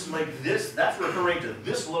URI that looks like this, that's referring to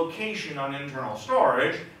this location on internal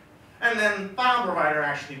storage, and then File Provider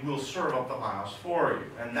actually will serve up the files for you.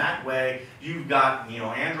 And that way, you've got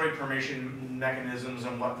Android permission mechanisms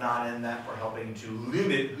and whatnot in that for helping to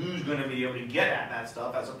limit who's going to be able to get at that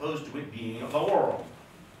stuff as opposed to it being the world.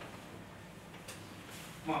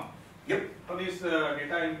 Mark, yep. How this data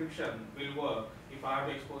encryption will work if I have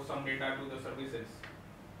to expose some data to the services,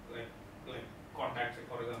 like contacts,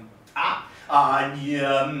 for example?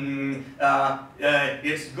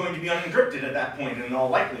 It's going to be unencrypted at that point in all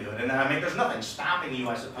likelihood. And I mean, there's nothing stopping you,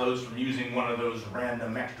 I suppose, from using one of those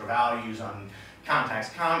random extra values on contacts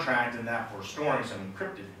contract and that for storing some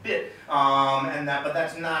encrypted bit. But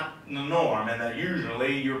that's not the norm, and that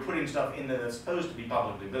usually you're putting stuff in there that's supposed to be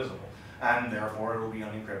publicly visible. And therefore it will be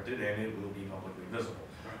unencrypted and it will be publicly visible.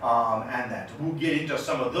 And that we'll get into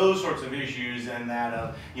some of those sorts of issues, and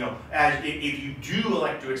that if you do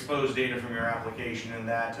elect to expose data from your application, and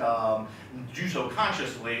that do so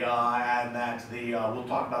consciously, and that we'll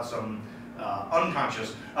talk about some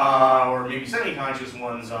unconscious or maybe semi-conscious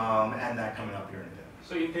ones, and that coming up here in a bit.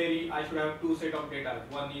 So in theory, I should have two sets of data.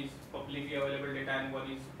 One is publicly available data, and one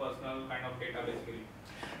is personal kind of data, basically.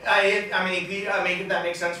 I mean, if that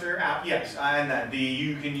makes sense for your app, yes. And that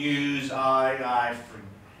you can use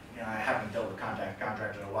I haven't dealt with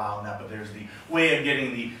contract in a while on that, but there's the way of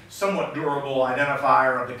getting the somewhat durable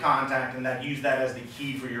identifier of the contact, and that use that as the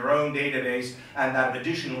key for your own database, and that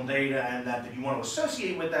additional data, and that you want to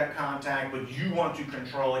associate with that contact, but you want to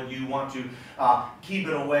control it, you want to keep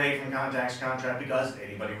it away from contacts contract, because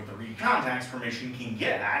anybody with the read contacts permission can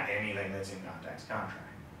get at anything that's in contacts contract.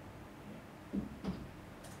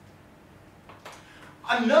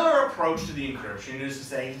 Another approach to the encryption is to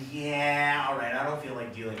say, yeah, all right, I don't feel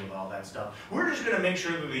like dealing with all that stuff. We're just going to make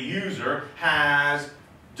sure that the user has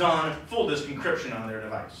done full disk encryption on their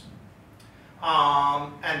device.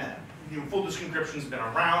 And then, full disk encryption's been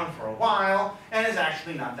around for a while and is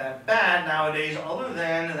actually not that bad nowadays, other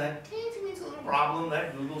than that teensy little problem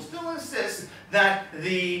that Google still insists that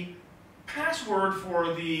the password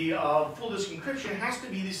for the full disk encryption has to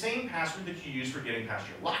be the same password that you use for getting past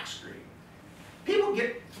your lock screen. People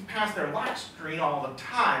get past their lock screen all the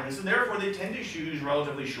time, and so therefore they tend to choose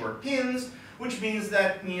relatively short pins, which means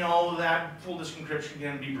that that full disk encryption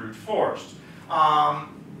can be brute forced.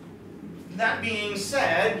 That being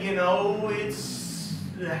said, it's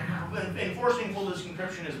enforcing full disk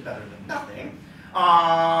encryption is better than nothing.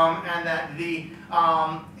 And that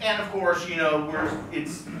and of course,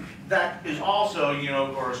 that is also,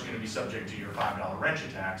 of course, going to be subject to your $5 wrench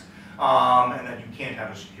attacks, and that you can't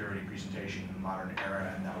have a security presentation in the modern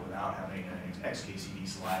era and that without having an XKCD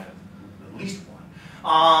slide of at least one.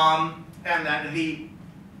 And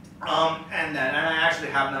I actually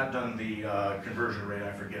have not done the conversion rate.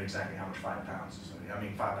 I forget exactly how much 5 pounds is. I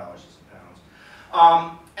mean, $5 is in pounds.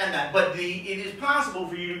 But it is possible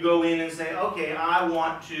for you to go in and say, okay, I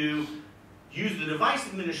want to use the device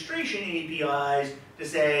administration APIs to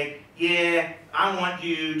say, yeah, I want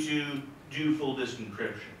you to do full disk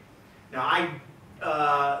encryption. Now,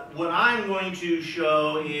 what I'm going to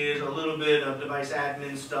show is a little bit of device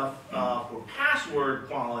admin stuff for password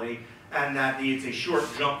quality, and that it's a short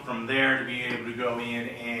jump from there to be able to go in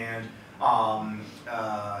and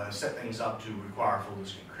set things up to require full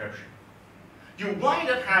disk encryption. You wind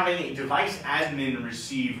up having a device admin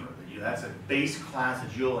receiver. That's a base class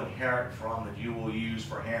that you'll inherit from, that you will use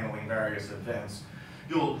for handling various events.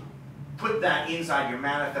 You'll put that inside your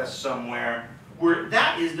manifest somewhere, where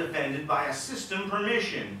that is defended by a system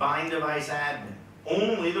permission, bind device admin.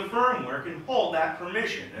 Only the firmware can hold that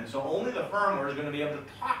permission, and so only the firmware is going to be able to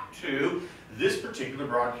talk to this particular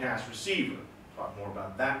broadcast receiver. Talk more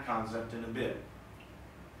about that concept in a bit.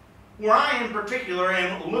 Where I, in particular,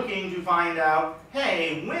 am looking to find out,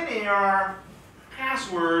 hey, when are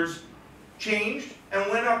passwords changed, and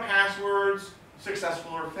when are passwords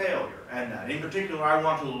successful or failure? And that, in particular, I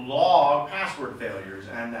want to log password failures,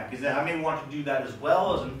 and that, because I may want to do that as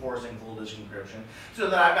well as enforcing full disk encryption, so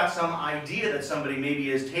that I've got some idea that somebody maybe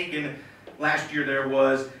has taken. Last year there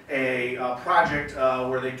was a project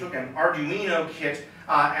where they took an Arduino kit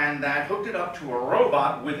and that hooked it up to a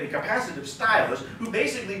robot with a capacitive stylus who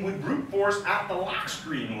basically would brute force at the lock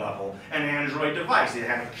screen level an Android device. It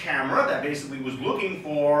had a camera that basically was looking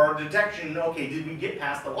for detection, okay, did we get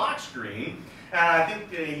past the lock screen? And I think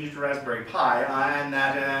they used a Raspberry Pi, and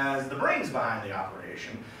that as the brains behind the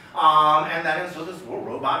operation. And so this little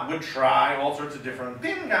robot would try all sorts of different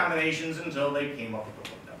pin combinations until they came up with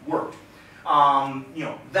one that worked.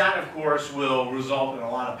 That of course will result in a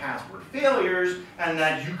lot of password failures, and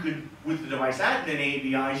that you could, with the device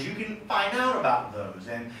admin APIs, you can find out about those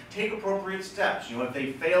and take appropriate steps. If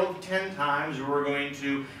they failed 10 times, we're going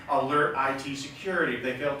to alert IT security. If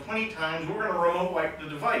they failed 20 times, we're going to remote wipe the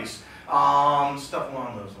device. Stuff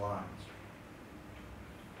along those lines.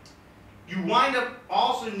 You wind up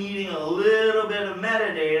also needing a little bit of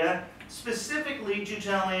metadata specifically to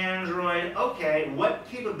tell Android, okay, what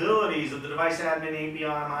capabilities of the device admin API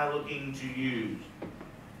am I looking to use?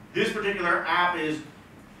 This particular app is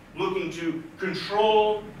looking to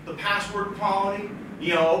control the password quality.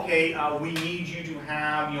 Okay, we need you to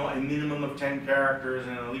have, a minimum of 10 characters,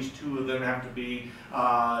 and at least 2 of them have to be,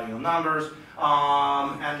 numbers.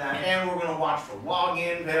 And we're going to watch for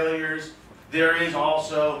login failures. There is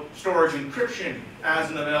also storage encryption as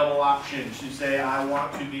an available option to say I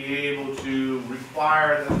want to be able to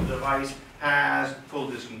require that the device has full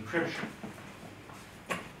disk encryption.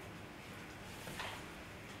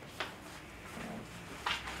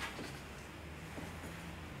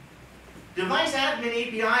 Device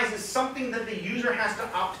admin APIs is something that the user has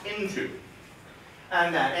to opt into.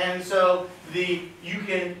 And so you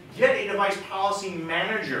can get a device policy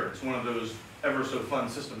manager. It's one of those ever so fun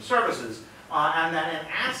system services. And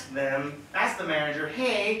ask the manager,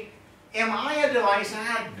 hey, am I a device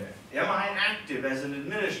admin? Am I active as an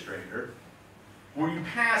administrator? Where you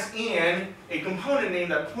pass in a component name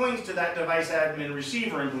that points to that device admin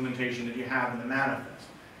receiver implementation that you have in the manifest.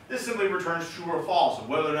 This simply returns true or false of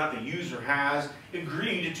whether or not the user has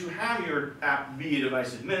agreed to have your app be a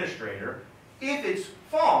device administrator. If it's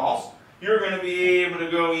false, you're going to be able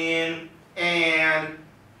to go in and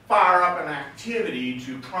fire up an activity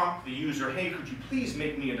to prompt the user, hey, could you please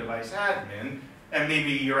make me a device admin? And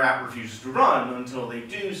maybe your app refuses to run until they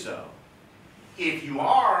do so. If you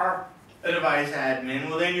are a device admin,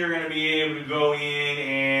 well then you're going to be able to go in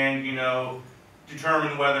and,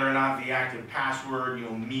 determine whether or not the active password,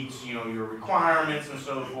 meets, your requirements and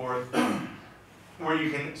so forth, where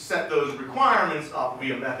you can set those requirements up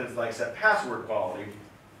via methods like set password quality,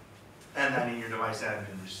 and that in your device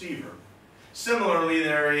admin receiver. Similarly,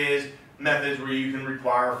 there is methods where you can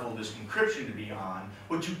require full disk encryption to be on.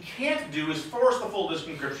 What you can't do is force the full disk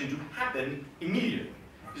encryption to happen immediately,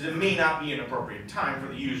 because it may not be an appropriate time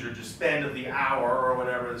for the user to spend the hour or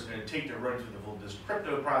whatever it's going to take to run through the full disk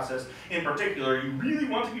crypto process. In particular, you really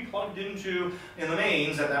want to be plugged into in the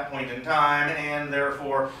mains at that point in time, and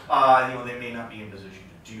therefore, they may not be in position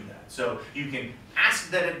to do that. So you can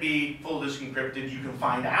ask that it be full disk encrypted, you can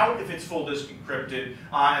find out if it's full disk encrypted,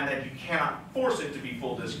 and that you cannot force it to be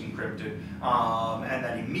full disk encrypted, and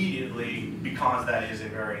that immediately, because that is a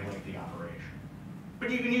very lengthy operation.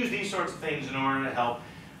 But you can use these sorts of things in order to help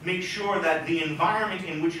make sure that the environment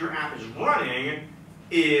in which your app is running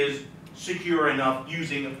is secure enough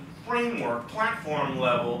using framework, platform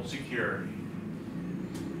level security.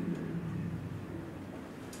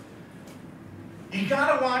 You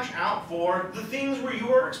gotta watch out for the things where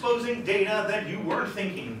you are exposing data that you weren't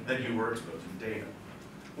thinking that you were exposing data.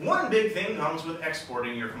 One big thing comes with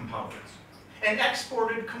exporting your components. An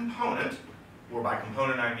exported component, or by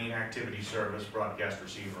component I mean activity service, broadcast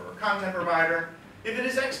receiver, or content provider, if it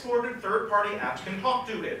is exported, third-party apps can talk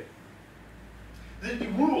to it. The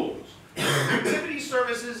rules. Activity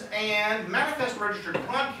services and manifest registered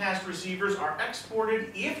broadcast receivers are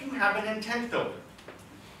exported if you have an intent filter.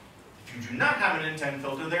 If you do not have an intent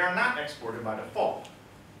filter, they are not exported by default.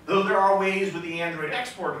 Though there are ways with the Android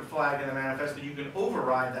exported flag in the manifest that you can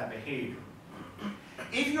override that behavior.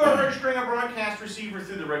 If you are registering a broadcast receiver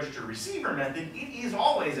through the register receiver method, it is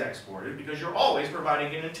always exported because you're always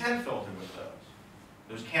providing an intent filter with those.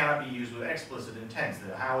 Those cannot be used with explicit intents.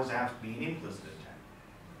 They always have to be an implicit intent.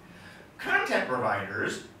 Content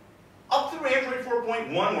providers, up through Android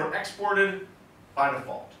 4.1, were exported by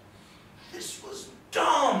default. This was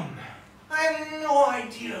dumb. I have no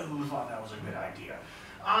idea who thought that was a good idea.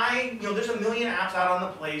 There's a million apps out on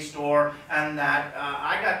the Play Store, and that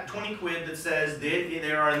I got 20 quid that says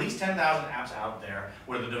there are at least 10,000 apps out there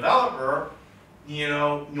where the developer,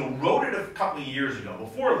 wrote it a couple of years ago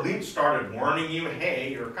before Link started warning you,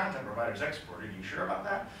 hey, your content provider's exported. You sure about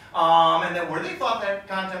that? And then where they thought that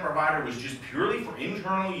content provider was just purely for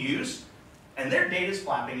internal use, and their data's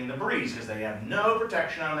flapping in the breeze because they have no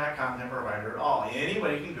protection on that content provider at all.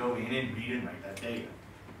 Anybody can go in and read and write that data.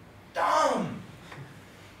 Dumb.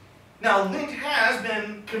 Now, Lint has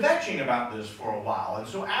been kvetching about this for a while, and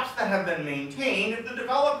so apps that have been maintained, if the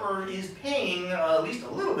developer is paying at least a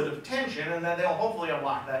little bit of attention, and then they'll hopefully have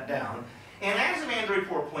locked that down. And as of Android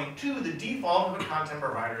 4.2, the default of a content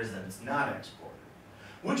provider is that it's not exported.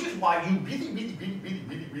 Which is why you really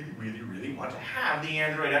want to have the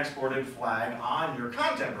Android exported flag on your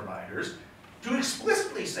content providers to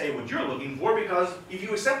explicitly say what you're looking for, because if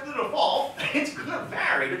you accept the default, it's going to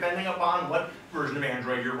vary depending upon what version of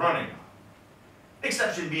Android you're running on.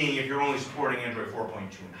 Exception being if you're only supporting Android 4.2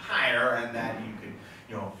 and higher, and that you could,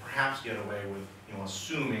 perhaps get away with,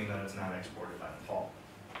 assuming that it's not exported by default.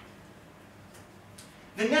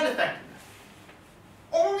 The net effectiveness.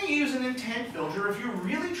 Only use an intent filter if you're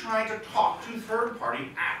really trying to talk to third-party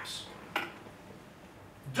apps.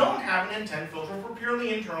 Don't have an intent filter for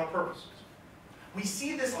purely internal purposes. We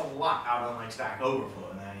see this a lot out on like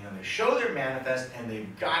StackOverflow, and that they show their manifest and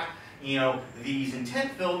they've got these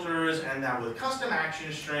intent filters, and that with custom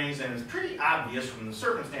action strings, and it's pretty obvious from the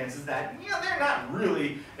circumstances that they're not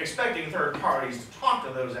really expecting third parties to talk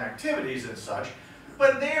to those activities as such.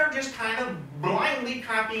 But they're just kind of blindly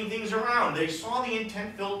copying things around. They saw the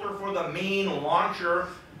intent filter for the main launcher,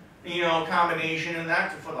 combination, and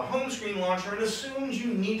that for the home screen launcher, and assumed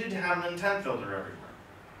you needed to have an intent filter everywhere.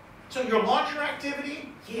 So your launcher activity,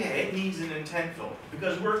 yeah, it needs an intent filter,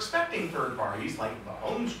 because we're expecting third parties, like the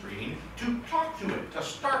home screen, to talk to it, to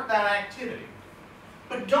start that activity.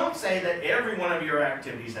 But don't say that every one of your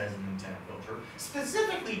activities has an intent filter.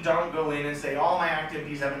 Specifically, don't go in and say all my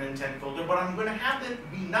activities have an intent filter, but I'm going to have it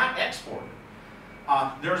be not exported.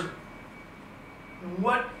 There's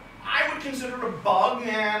what I would consider a bug,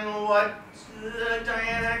 and what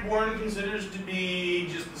Diana Warren considers to be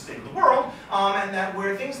just the state of the world, and that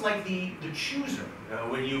where things like the chooser,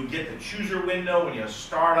 when you get the chooser window, when you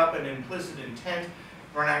start up an implicit intent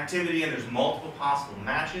for an activity and there's multiple possible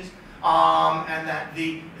matches, and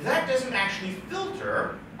that doesn't actually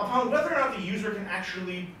filter upon whether or not the user can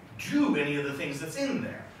actually do any of the things that's in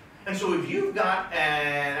there. And so if you've got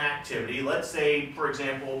an activity, let's say, for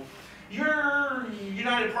example, your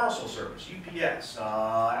United Parcel Service, UPS,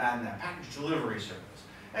 and the package delivery service,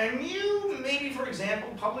 and you maybe, for example,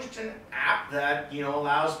 published an app that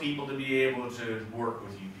allows people to be able to work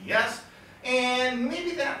with UPS, and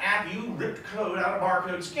maybe that app you ripped code out of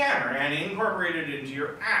barcode scanner and incorporated it into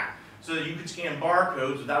your app so that you could scan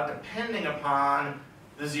barcodes without depending upon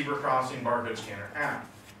the zebra crossing barcode scanner app.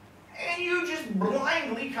 And you just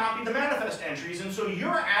blindly copy the manifest entries, and so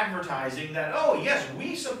you're advertising that, oh yes,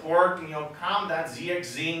 we support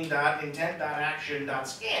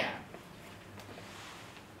com.zxzing.intent.action.scan.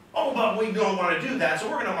 Oh, but we don't want to do that, so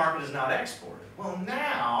we're going to mark it as not exported. Well,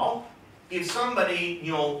 now if somebody,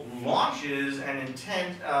 launches an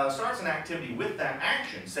intent, starts an activity with that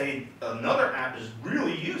action, say another app is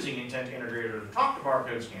really using Intent Integrator to talk to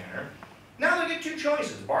Barcode Scanner, now they get two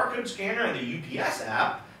choices, Barcode Scanner and the UPS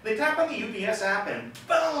app. They tap on the UPS app and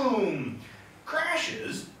boom,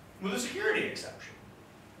 crashes with a security exception.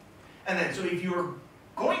 And then, so if you're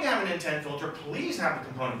going to have an intent filter, please have the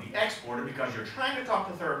component be exported because you're trying to talk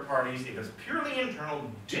to third parties. If it's purely internal,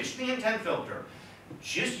 ditch the intent filter.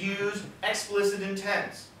 Just use explicit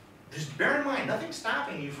intents. Just bear in mind, nothing's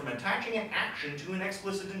stopping you from attaching an action to an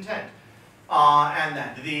explicit intent.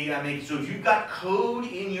 So if you've got code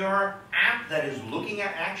in your app that is looking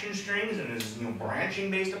at action strings and is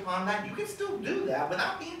branching based upon that, you can still do that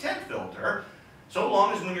without the intent filter, so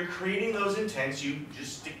long as when you're creating those intents, you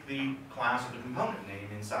just stick the class or the component name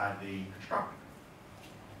inside the constructor.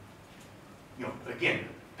 Again,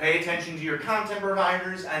 pay attention to your content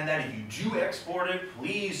providers, and then if you do export it,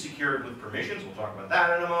 please secure it with permissions. We'll talk about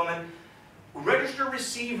that in a moment. Register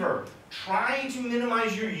receiver. Try to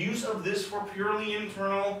minimize your use of this for purely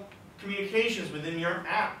internal communications within your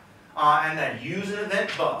app. And then use an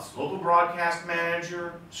event bus, local broadcast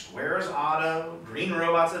manager, Square's Auto, Green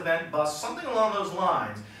Robots event bus, something along those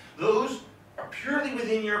lines. Those are purely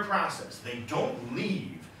within your process. They don't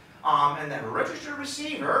leave. And that register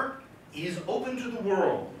receiver is open to the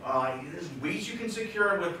world. There's ways you can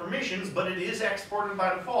secure it with permissions, but it is exported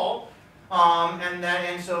by default.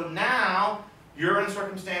 And so now you're in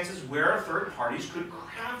circumstances where third parties could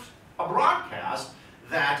craft a broadcast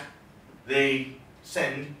that they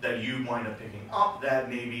send, that you wind up picking up, that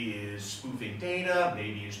maybe is spoofing data,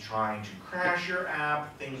 maybe is trying to crash your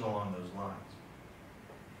app, things along those lines.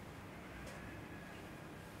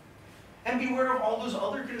 And beware of all those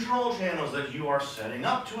other control channels that you are setting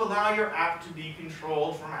up to allow your app to be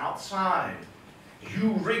controlled from outside.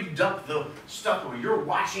 You rigged up the stuff where you're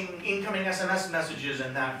watching incoming SMS messages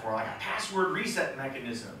and that for like a password reset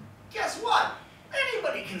mechanism. Guess what?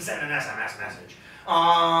 Anybody can send an SMS message.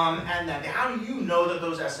 And then how do you know that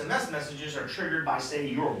those SMS messages are triggered by, say,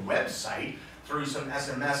 your website through some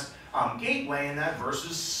SMS gateway and that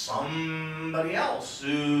versus somebody else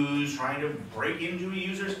who's trying to break into a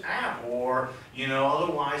user's app or,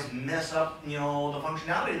 otherwise mess up, the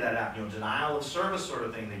functionality of that app, denial of service sort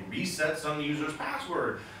of thing. They reset some user's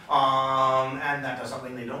password, and that does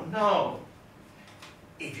something they don't know.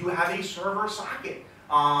 If you have a server socket,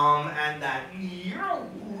 and that you're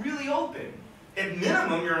really open, at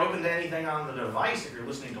minimum, you're open to anything on the device if you're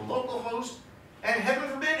listening to localhost. And heaven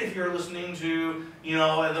forbid if you're listening to,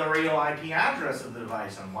 the real IP address of the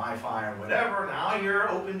device on Wi-Fi or whatever, now you're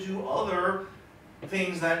open to other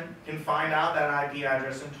things that can find out that IP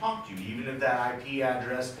address and talk to you. Even if that IP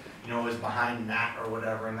address, is behind NAT or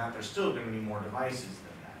whatever, and that there's still going to be more devices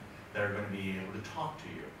than that are going to be able to talk to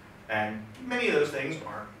you. And many of those things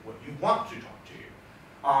aren't what you want to talk to you.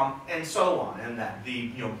 And so on. And that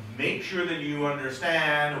make sure that you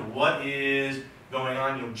understand what is going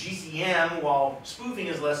on. GCM, while spoofing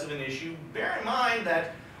is less of an issue, bear in mind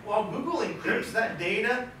that while Google encrypts that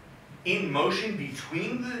data in motion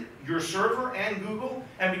between your server and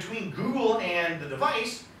between Google and the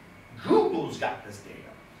device, Google's got this data.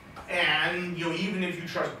 And even if you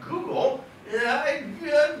trust Google,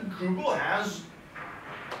 Google has,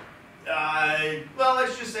 well,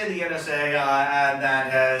 let's just say the NSA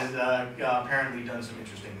that has apparently done some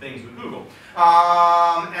interesting things with Google.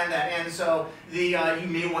 So you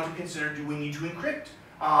may want to consider, do we need to encrypt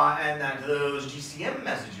and that those GCM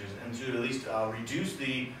messages, and to at least reduce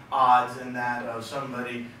the odds in that of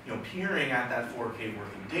somebody peering at that 4K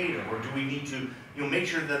worth of data, or do we need to make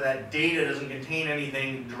sure that that data doesn't contain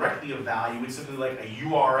anything directly of value? It's simply like a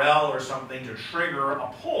URL or something to trigger a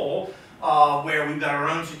poll where we've got our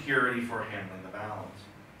own security for handling the balance.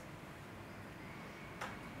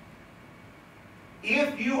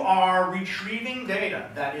 If you are retrieving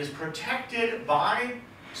data that is protected by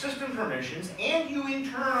system permissions and you in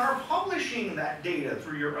turn are publishing that data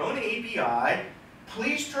through your own API,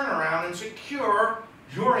 please turn around and secure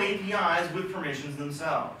your APIs with permissions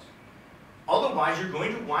themselves. Otherwise, you're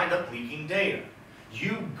going to wind up leaking data.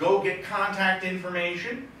 You go get contact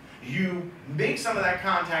information, you make some of that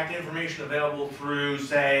contact information available through,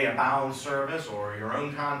 say, a bound service or your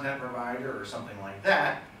own content provider or something like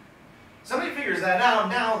that. Somebody figures that out,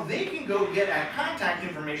 now they can go get at contact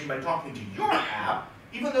information by talking to your app,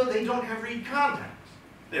 even though they don't have read contacts.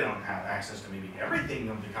 They don't have access to maybe everything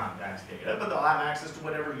of the contacts data, but they'll have access to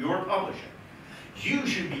whatever you're publishing. You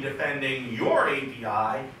should be defending your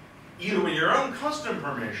API either with your own custom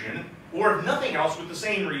permission, or if nothing else, with the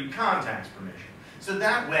same read contacts permission. So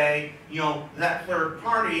that way, that third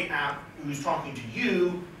party app who's talking to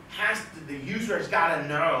you the user has got to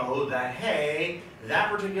know that, hey,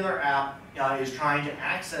 that particular app is trying to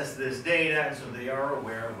access this data, and so they are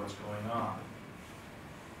aware of what's going on.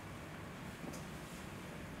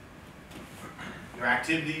 Your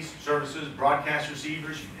activities, services, broadcast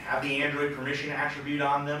receivers, you can have the Android permission attribute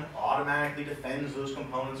on them, automatically defends those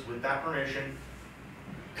components with that permission.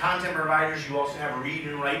 Content providers, you also have read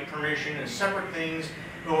and write permission as separate things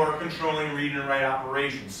for controlling read and write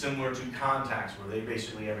operations, similar to contacts, where they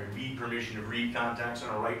basically have a read permission of read contacts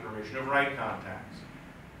and a write permission of write contacts.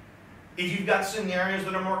 If you've got scenarios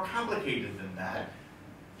that are more complicated than that,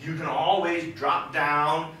 you can always drop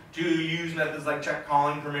down to use methods like check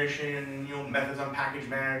calling permission, methods on package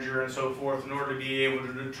manager and so forth in order to be able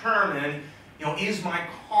to determine, is my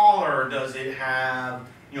caller, does it have,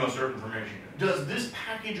 a certain permission? Does this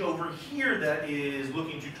package over here that is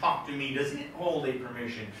looking to talk to me, does it hold a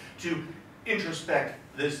permission to introspect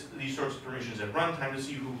these sorts of permissions at runtime to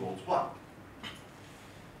see who holds what?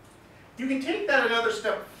 You can take that another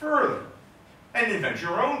step further and invent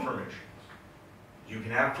your own permissions. You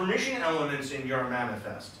can have permission elements in your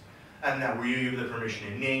manifest, and that where you give the permission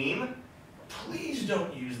a name. Please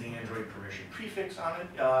don't use the Android permission prefix on it,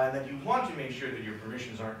 and that you want to make sure that your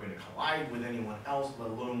permissions aren't going to collide with anyone else, let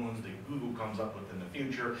alone ones that Google comes up with in the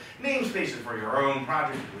future. Namespace it for your own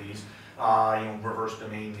project, please. Reverse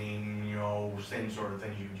domain name, same sort of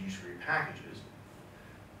thing you would use for your packages.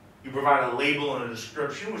 You provide a label and a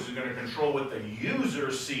description, which is going to control what the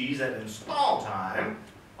user sees at install time.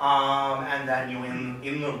 And that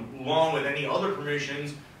along with any other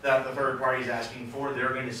permissions that the third party is asking for,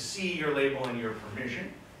 they're going to see your label and your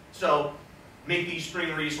permission. So make these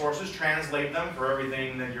string resources, translate them for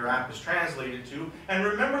everything that your app is translated to, and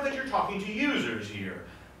remember that you're talking to users here.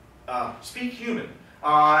 Speak human,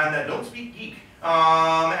 and that don't speak geek,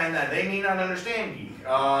 and that they may not understand geek,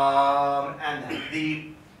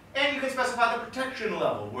 and you can specify the protection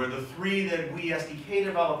level, where the three that we SDK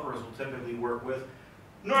developers will typically work with.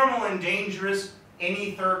 Normal and dangerous,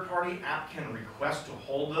 any third-party app can request to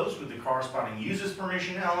hold those with the corresponding uses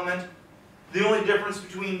permission element. The only difference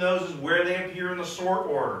between those is where they appear in the sort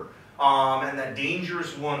order, and that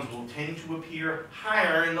dangerous ones will tend to appear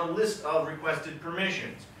higher in the list of requested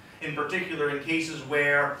permissions. In particular, in cases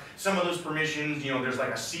where some of those permissions, there's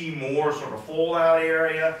like a see more sort of fold-out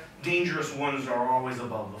area, dangerous ones are always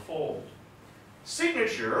above the fold.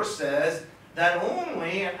 Signature says that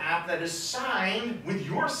only an app that is signed with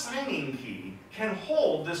your signing key can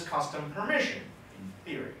hold this custom permission, in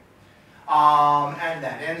theory.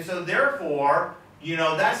 And so therefore,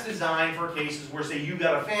 that's designed for cases where, say, you've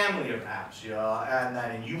got a family of apps,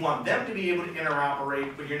 and you want them to be able to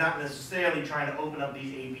interoperate, but you're not necessarily trying to open up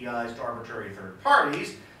these APIs to arbitrary third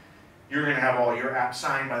parties. You're going to have all your apps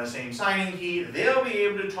signed by the same signing key. They'll be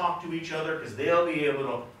able to talk to each other because they'll be able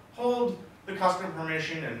to hold the custom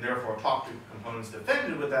permission and therefore talk to components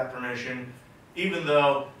defended with that permission, even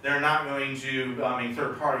though they're not going to,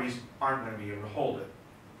 third parties aren't going to be able to hold it,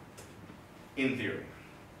 in theory.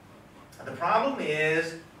 The problem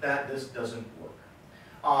is that this doesn't work.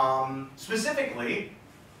 Specifically,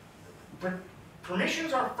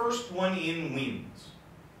 permissions are first one in wins.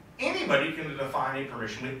 Anybody can define a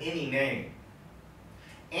permission with any name.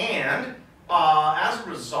 And as a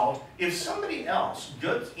result, if somebody else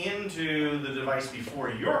gets into the device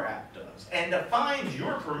before your app does and defines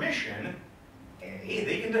your permission,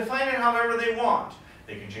 they can define it however they want.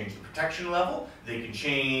 They can change the protection level, they can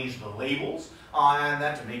change the labels, and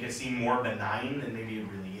that to make it seem more benign than maybe it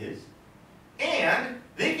really is. And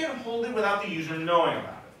they can hold it without the user knowing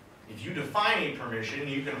about it. If you define a permission,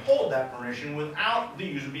 you can hold that permission without the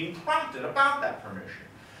user being prompted about that permission.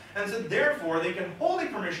 And so therefore, they can hold a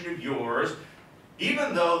permission of yours,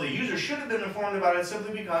 even though the user should have been informed about it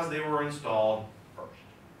simply because they were installed first.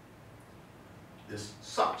 This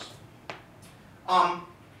sucks.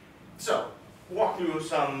 So, walk through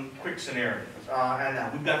some quick scenarios.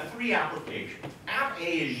 And we've got three applications. App A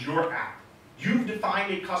is your app. You've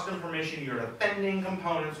defined a custom permission. You're defending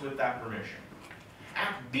components with that permission.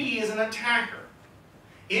 App B is an attacker.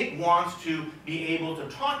 It wants to be able to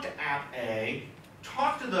talk to App A,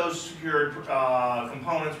 talk to those secured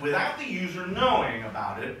components without the user knowing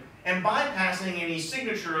about it, and bypassing any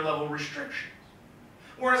signature level restrictions.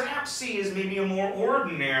 Whereas App C is maybe a more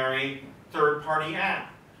ordinary third-party app.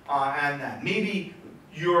 And that maybe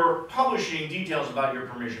you're publishing details about your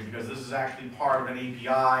permission because this is actually part of an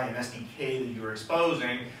API, an SDK that you're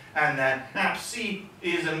exposing, and that App C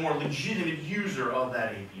is a more legitimate user of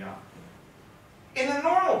that API. In the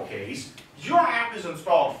normal case, your app is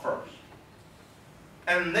installed first.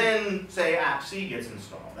 And then, say, App C gets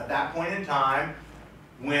installed. At that point in time,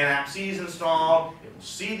 When app C is installed, it will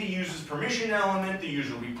see the user's permission element, the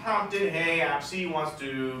user will be prompted, hey, app C wants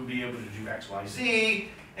to be able to do X, Y, Z,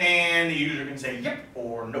 and the user can say yep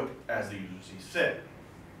or nope as the user sees fit.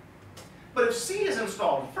 But if C is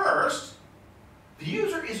installed first, the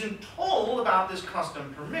user isn't told about this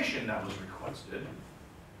custom permission that was requested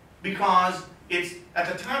because it's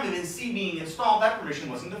at the time of C being installed, that permission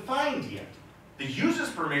wasn't defined yet. The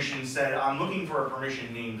user's permission said, I'm looking for a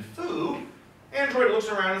permission named foo. Android looks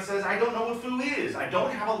around and says, I don't know what foo is. I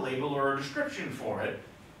don't have a label or a description for it.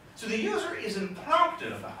 So the user isn't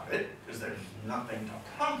prompted about it, because there's nothing to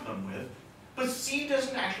prompt them with, but C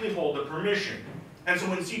doesn't actually hold the permission. And so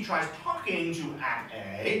when C tries talking to app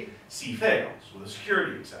A, C fails with a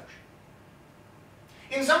security exception.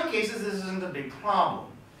 In some cases, this isn't a big problem.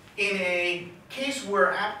 In a case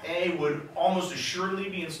where app A would almost assuredly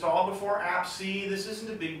be installed before app C, this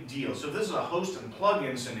isn't a big deal. So if this is a host and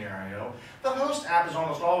plugin scenario, the host app is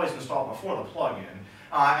almost always installed before the plugin.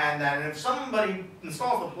 And then if somebody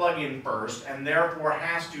installs the plugin first and therefore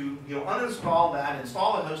has to uninstall that,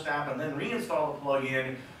 install the host app, and then reinstall the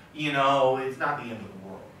plugin, it's not the end of the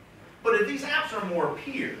world. But if these apps are more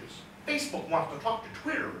peers, Facebook wants to talk to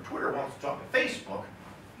Twitter, or Twitter wants to talk to Facebook,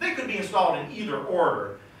 they could be installed in either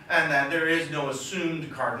order, and that there is no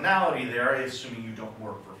assumed cardinality there, assuming you don't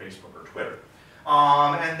work for Facebook or Twitter.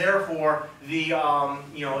 And therefore, maybe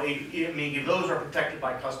those are protected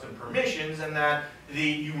by custom permissions, and that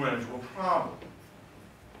you run into a problem.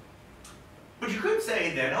 But you could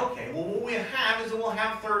say then, okay, well what we have is that we'll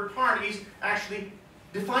have third parties actually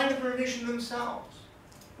define the permission themselves.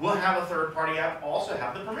 We'll have a third party app also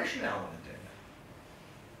have the permission element in it.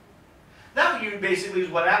 That basically is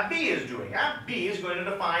what app B is doing. App B is going to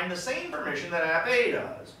define the same permission that app A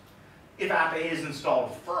does. If app A is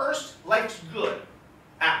installed first, life's good.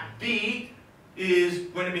 App B is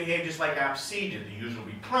going to behave just like app C did. The user will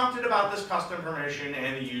be prompted about this custom permission,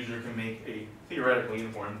 and the user can make a theoretically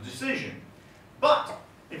informed decision. But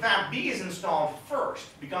if app B is installed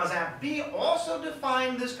first, because app B also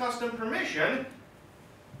defined this custom permission,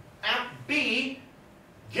 app B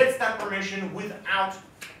gets that permission without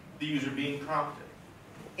the user being prompted.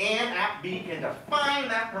 And app B can define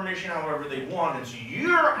that permission however they want. And so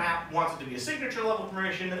your app wants it to be a signature level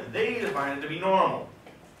permission, they define it to be normal.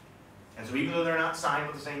 And so even though they're not signed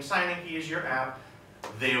with the same signing key as your app,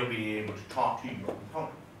 they'll be able to talk to your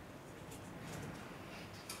component.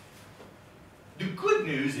 The good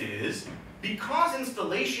news is, because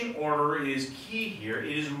installation order is key here,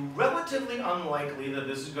 it is relatively unlikely that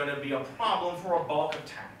this is going to be a problem for a bulk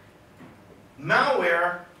attack.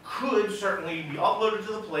 Malware could certainly be uploaded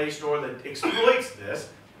to the Play Store that exploits this,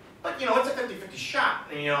 but it's a 50-50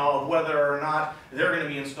 shot, of whether or not they're going to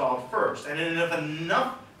be installed first. And if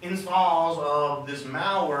enough installs of this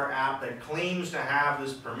malware app that claims to have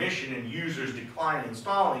this permission and users decline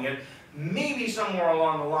installing it, maybe somewhere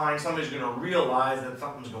along the line somebody's going to realize that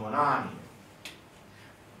something's going on here.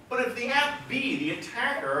 But if the app B, the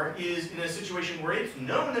attacker, is in a situation where it's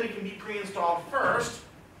known that it can be pre-installed first,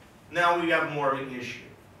 now we have more of an issue.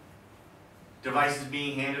 Devices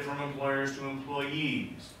being handed from employers to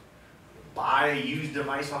employees. Buy a used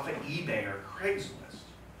device off of eBay or Craigslist.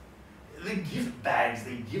 The gift bags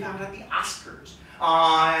they give out at the Oscars.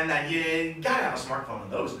 And that you gotta have a smartphone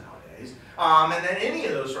in those nowadays. And then any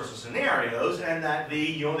of those sorts of scenarios, and that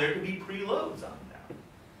there could be preloads on them.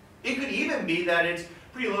 It could even be that it's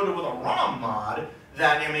preloaded with a ROM mod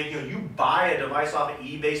that you buy a device off of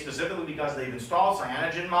eBay specifically because they've installed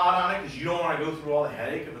CyanogenMod on it, because you don't want to go through all the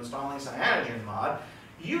headache of installing CyanogenMod.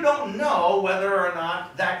 You don't know whether or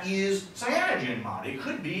not that is CyanogenMod. It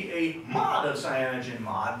could be a mod of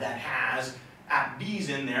CyanogenMod that has app B's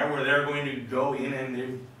in there where they're going to go in and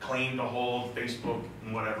they claim to hold Facebook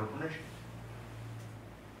and whatever permission.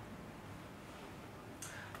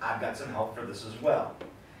 I've got some help for this as well.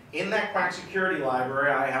 In that Quack security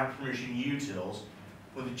library, I have permission utils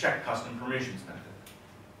with a check custom permissions method.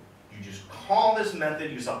 You just call this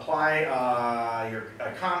method, you supply your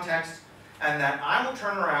context, and then I will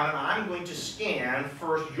turn around and I'm going to scan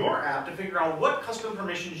first your app to figure out what custom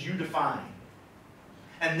permissions you define.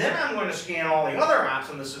 And then I'm going to scan all the other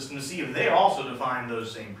apps in the system to see if they also define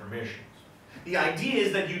those same permissions. The idea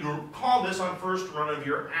is that you call this on first run of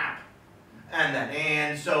your app.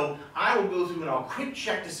 And so I will go through and I'll quick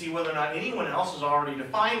check to see whether or not anyone else has already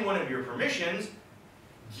defined one of your permissions,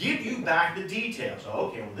 give you back the details. So,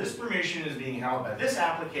 okay, well this permission is being held by this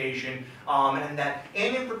application, and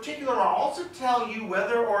in particular I'll also tell you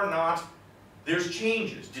whether or not there's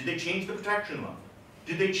changes. Did they change the protection level?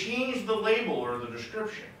 Did they change the label or the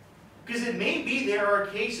description? Because it may be there are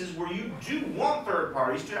cases where you do want third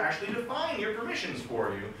parties to actually define your permissions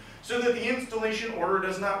for you, so that the installation order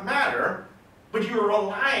does not matter, but you're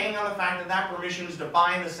relying on the fact that that permission is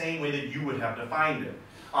defined the same way that you would have defined it,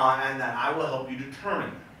 and that I will help you determine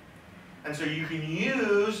that. And so you can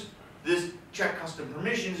use this check custom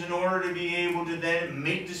permissions in order to be able to then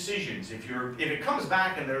make decisions. If it comes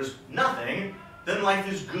back and there's nothing, then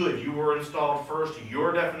life is good. You were installed first,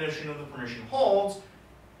 your definition of the permission holds.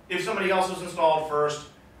 If somebody else is installed first,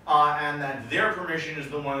 and that their permission is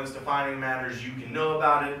the one that's defining matters, you can know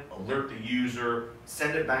about it, alert the user,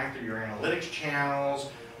 send it back through your analytics channels,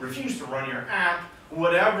 refuse to run your app,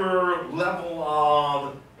 whatever level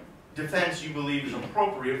of defense you believe is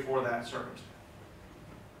appropriate for that circumstance.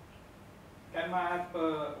 Can my app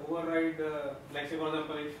override, like say for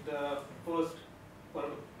example, if the first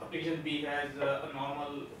application B has a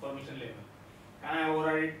normal permission level, can I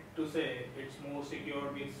override it to say it's more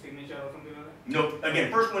secure with signature or something like that? Nope.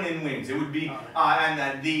 Again, first one in wins. It would be, and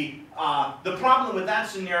that the problem with that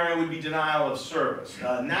scenario would be denial of service.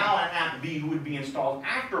 Now an app B who would be installed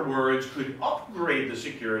afterwards could upgrade the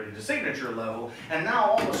security to signature level, and now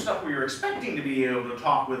all the stuff we are expecting to be able to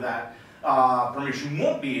talk with that permission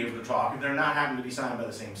won't be able to talk if they're not having to be signed by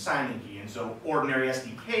the same signing key. And so ordinary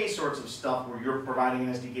SDK sorts of stuff where you're providing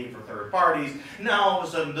an SDK for third parties, now all of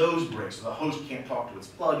a sudden those break, so the host can't talk to its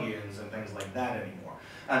plugins and things like that anymore.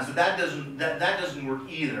 And so that doesn't work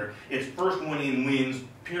either. It's first one in wins,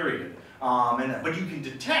 period. But you can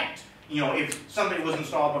detect, if somebody was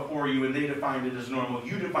installed before you and they defined it as normal,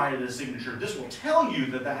 you defined it as signature, this will tell you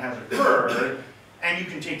that that has occurred. And you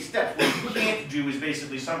can take steps. What you can't do is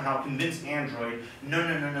basically somehow convince Android,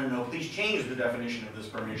 no, please change the definition of this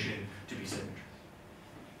permission to be signature.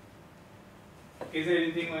 Is there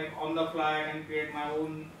anything like on the fly I can create my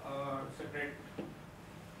own separate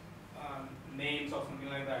names or something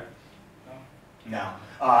like that? No.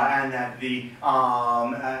 And that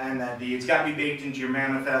it's got to be baked into your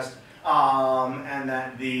manifest. And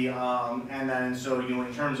so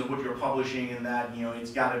in terms of what you're publishing, and that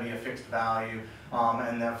it's got to be a fixed value,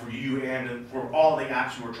 and that for you and for all the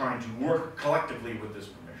apps who are trying to work collectively with this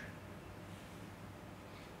permission.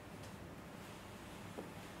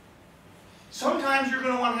 Sometimes you're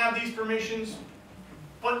going to want to have these permissions,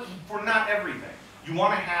 but for not everything. You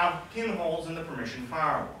want to have pinholes in the permission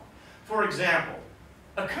firewall. For example,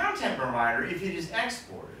 a content provider, if it is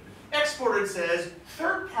exported says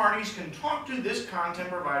third parties can talk to this content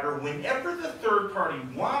provider whenever the third party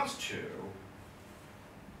wants to,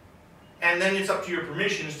 and then it's up to your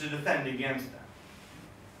permissions to defend against them.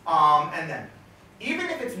 And then, even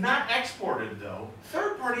if it's not exported though,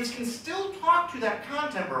 third parties can still talk to that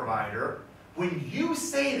content provider when you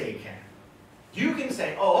say they can. You can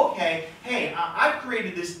say, oh, okay, hey, I've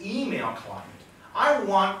created this email client. I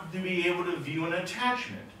want to be able to view an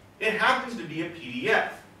attachment. It happens to be a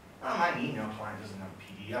PDF. Well, my email client doesn't have a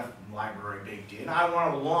PDF library baked in. I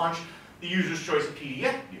want to launch the user's choice of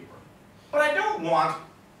PDF viewer. But I don't want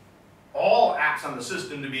all apps on the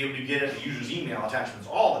system to be able to get at the user's email attachments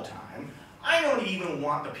all the time. I don't even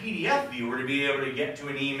want the PDF viewer to be able to get to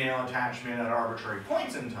an email attachment at arbitrary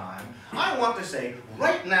points in time. I want to say,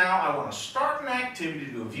 right now, I want to start an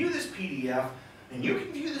activity to view this PDF, and you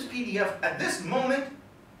can view this PDF at this moment,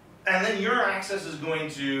 and then your access is going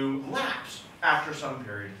to lapse after some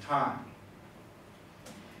period of time.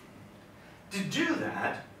 To do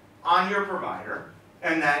that on your provider,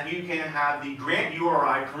 and that you can have the grant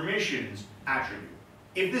URI permissions attribute.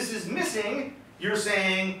 If this is missing, you're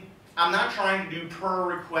saying, I'm not trying to do per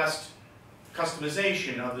request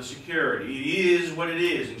customization of the security. It is what it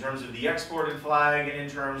is in terms of the exported flag and in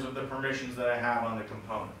terms of the permissions that I have on the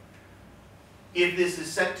component. If this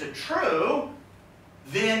is set to true,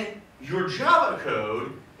 then your Java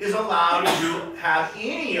code is allowed to have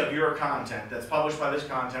any of your content that's published by this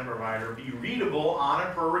content provider be readable on a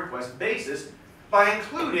per request basis by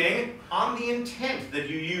including on the intent that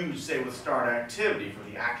you use, say with start activity for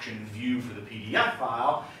the action view for the PDF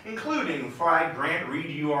file, including flag grant read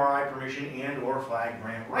URI permission and or flag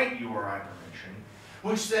grant write URI permission,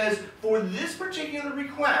 which says for this particular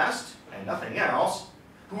request and nothing else,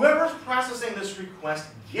 whoever's processing this request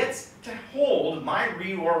gets to hold my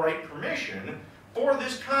read or write permission for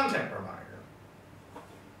this content provider.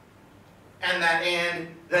 And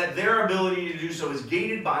that their ability to do so is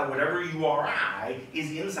gated by whatever URI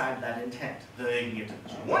is inside that intent. That they can get to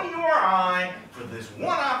this one URI for this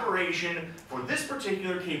one operation for this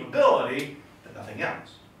particular capability, but nothing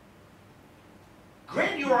else.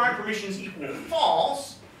 Grant URI permissions equal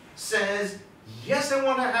false says, yes, I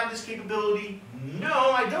want to have this capability,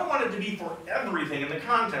 no, I don't want it to be for everything in the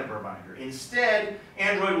content provider. Instead,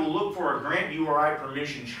 Android will look for a grant URI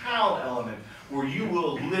permission child element where you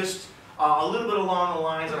will list a little bit along the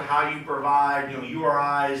lines of how you provide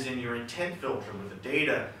URIs in your intent filter with the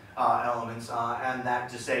data elements, and that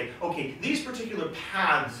to say, okay, these particular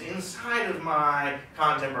paths inside of my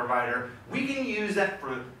content provider, we can use that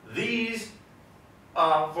for these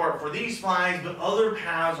these flags, but other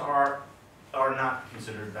paths are not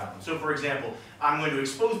considered valid. So for example, I'm going to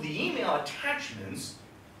expose the email attachments,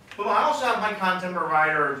 but I also have my content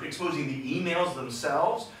provider exposing the emails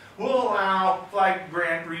themselves. Will allow flag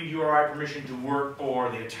grant read URI permission to work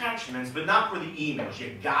for the attachments, but not for the emails.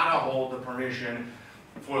 You gotta hold the permission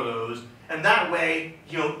for those. And that way,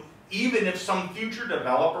 even if some future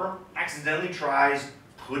developer accidentally tries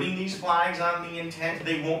putting these flags on the intent,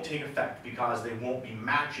 they won't take effect because they won't be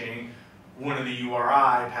matching one of the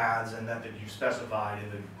URI paths and that you specified in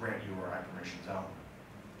the grant URI permissions element.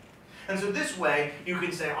 And so this way, you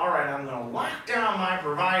can say, all right, I'm going to lock down my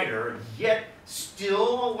provider, yet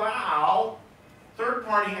still allow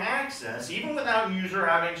third-party access, even without user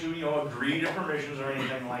having to agree to permissions or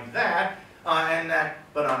anything like that,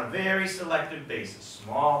 but on a very selective basis,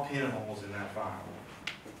 small pinholes in that file.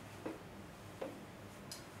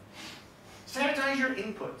 Sanitize your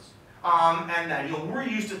inputs. And that we're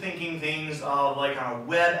used to thinking things of like on a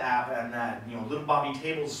web app and that little Bobby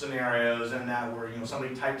Tables scenarios and that where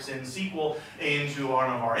somebody types in SQL into one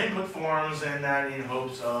of our input forms and that in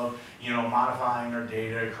hopes of modifying our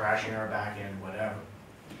data, crashing our backend, whatever.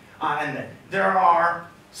 And then there are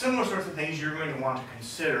similar sorts of things you're going to want to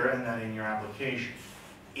consider and that in your application.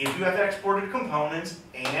 If you have exported components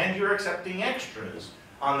and you're accepting extras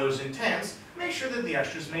on those intents, make sure that the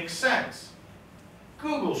extras make sense.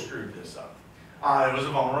 Google screwed this up. It was a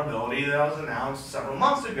vulnerability that was announced several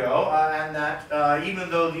months ago, and that even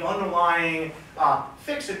though the underlying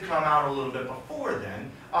fix had come out a little bit before then,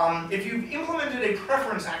 if you've implemented a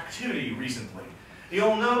preference activity recently,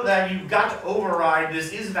 you'll know that you've got to override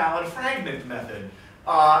this isValidFragment method,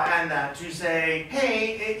 and that to say,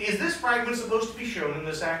 hey, is this fragment supposed to be shown in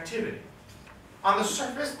this activity? On the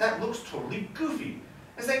surface, that looks totally goofy.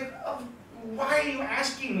 It's like, why are you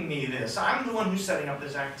asking me this? I'm the one who's setting up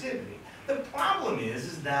this activity. The problem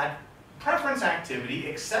is that preference activity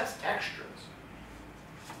accepts extras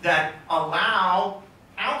that allow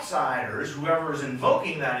outsiders, whoever is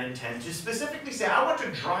invoking that intent, to specifically say, I want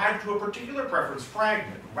to drive to a particular preference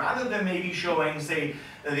fragment, rather than maybe showing, say,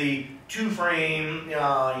 the two-frame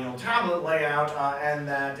tablet layout and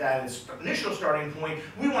that at its initial starting point,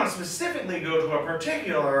 we want to specifically go to a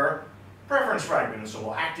particular preference fragment. So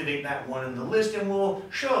we'll activate that one in the list and we'll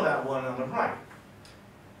show that one on the right.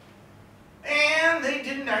 And they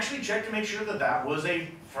didn't actually check to make sure that that was a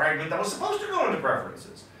fragment that was supposed to go into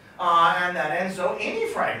preferences. And so any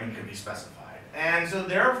fragment could be specified. And so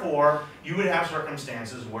therefore, you would have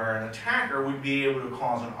circumstances where an attacker would be able to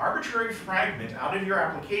cause an arbitrary fragment out of your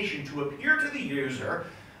application to appear to the user,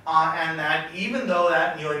 and that even though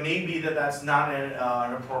that it may be that that's not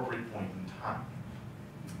an appropriate point in time.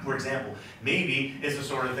 For example, maybe it's the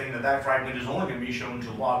sort of thing that that fragment is only going to be shown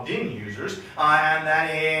to logged in users, and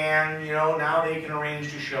now they can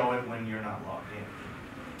arrange to show it when you're not logged in.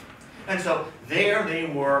 And so there they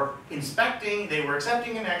were inspecting, they were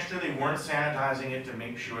accepting an extra, they weren't sanitizing it to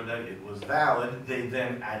make sure that it was valid. They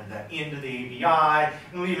then added that into the API,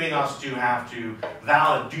 leaving us to have to do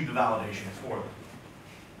the validation for them.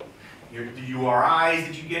 The URIs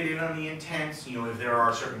that you get in on the intents, if there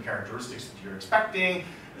are certain characteristics that you're expecting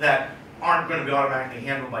that aren't going to be automatically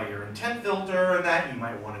handled by your intent filter, that you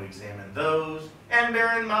might want to examine those. And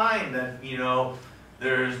bear in mind that,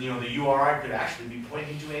 there's, the URI could actually be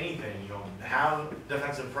pointing to anything. Have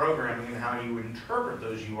defensive programming and how you would interpret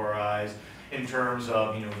those URIs in terms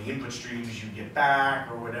of, the input streams you get back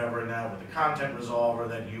or whatever, and that with the content resolver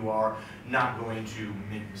that you are not going to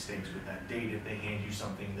make mistakes with that data if they hand you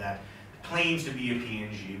something that claims to be a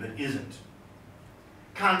PNG but isn't.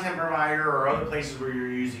 Content provider or other places where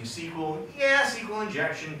you're using SQL, yeah, SQL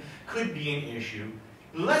injection could be an issue.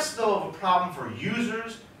 Less though of a problem for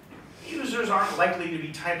users. Users aren't likely to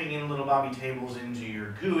be typing in little Bobby tables into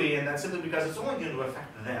your GUI, and that's simply because it's only going to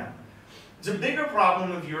affect them. It's a bigger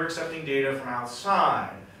problem if you're accepting data from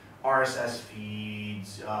outside, RSS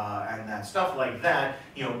feeds, and that stuff like that.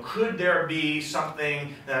 Could there be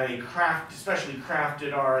something that especially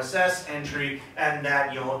crafted RSS entry, and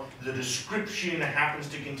that the description happens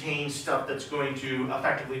to contain stuff that's going to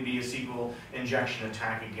effectively be a SQL injection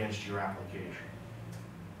attack against your application?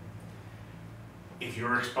 If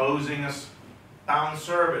you're exposing a bound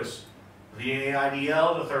service via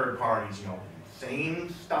IDL to third parties, same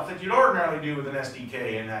stuff that you'd ordinarily do with an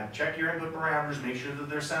SDK, and that check your input parameters, make sure that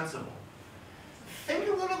they're sensible. Think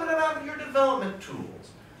a little bit about your development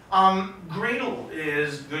tools. Gradle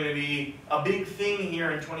is going to be a big thing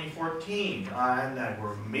here in 2014, and that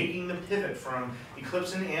we're making the pivot from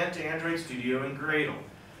Eclipse and Ant to Android Studio and Gradle.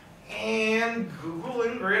 And Google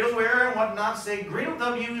and Gradleware and whatnot say Gradle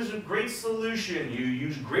W is a great solution. You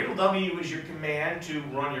use Gradle W as your command to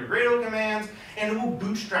run your Gradle commands, and it will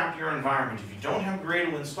bootstrap your environment. If you don't have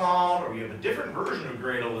Gradle installed, or you have a different version of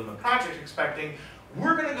Gradle than the project's expecting,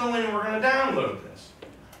 we're going to go in and we're going to download this.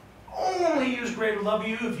 Only use Gradle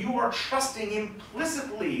W if you are trusting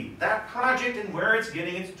implicitly that project and where it's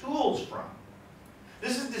getting its tools from.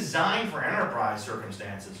 This is designed for enterprise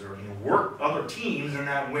circumstances, or work other teams, and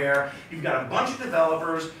that where you've got a bunch of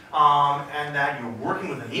developers and that you're working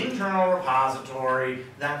with an internal repository,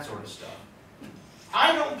 that sort of stuff.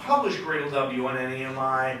 I don't publish Gradle W on any of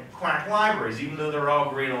my Quack libraries, even though they're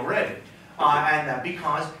all Gradle ready. And that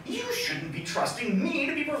because you shouldn't be trusting me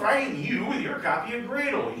to be providing you with your copy of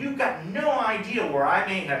Gradle. You've got no idea where I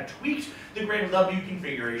may have tweaked the Gradle W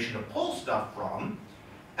configuration to pull stuff from,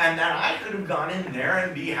 and that I could have gone in there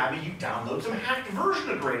and be having you download some hacked version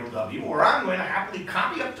of Gradle W, or I'm going to happily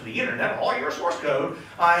copy up to the internet all your source code,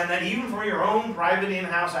 and then even for your own private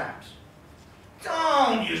in-house apps.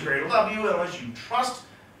 Don't use Gradle W unless you trust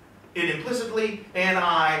it implicitly, and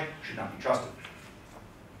I should not be trusted.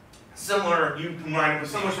 Similar, you can wind up with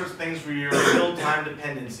similar sorts of things for your build time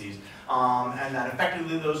dependencies, and that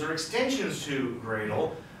effectively those are extensions to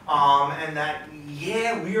Gradle, and that,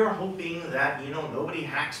 yeah, we are hoping that, nobody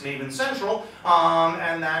hacks Maven Central,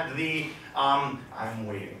 and that the, I'm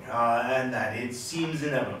waiting, and that it seems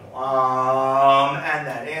inevitable,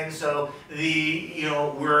 and so the,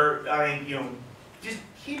 just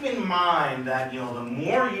keep in mind that, the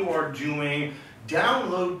more you are doing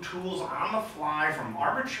download tools on the fly from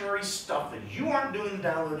arbitrary stuff that you aren't doing the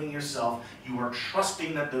downloading yourself, you are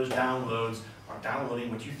trusting that those downloads are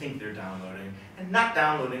downloading what you think they're downloading and not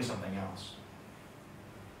downloading something else.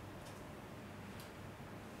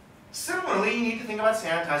 Similarly, you need to think about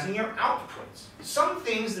sanitizing your outputs. Some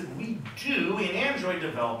things that we do in Android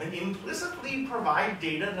development implicitly provide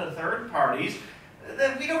data to third parties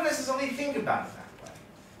that we don't necessarily think about it that way.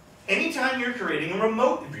 Anytime you're creating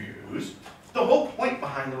remote views, the whole point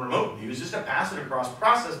behind the remote views is to pass it across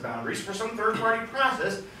process boundaries for some third-party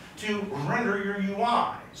process to render your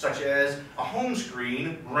UI, such as a home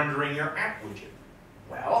screen rendering your app widget.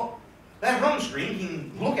 Well, that home screen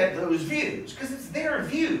can look at those views, because it's their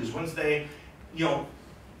views once they,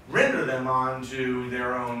 render them onto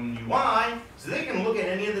their own UI, so they can look at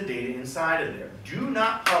any of the data inside of there. Do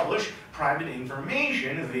not publish private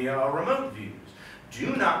information via remote views.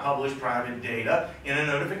 Do not publish private data in a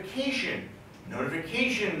notification.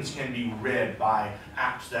 Notifications can be read by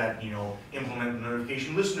apps that, implement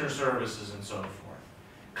notification listener services and so forth.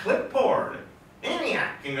 Clipboard. Any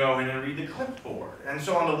app can go in and read the clipboard. And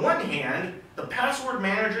so on the one hand, the password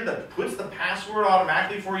manager that puts the password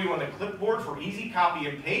automatically for you on the clipboard for easy copy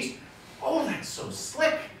and paste, oh, that's so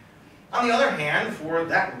slick. On the other hand, for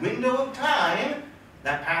that window of time,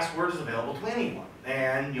 that password is available to anyone.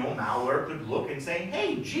 And, malware could look and say,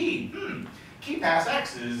 hey, gee, KeyPass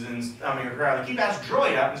X is, KeyPass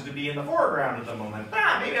Droid happens to be in the foreground at the moment.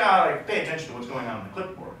 Maybe I'll pay attention to what's going on the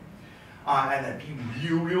clipboard. And then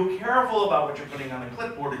be real careful about what you're putting on the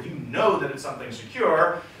clipboard if you know that it's something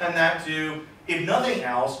secure, and that to, if nothing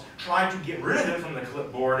else, try to get rid of it from the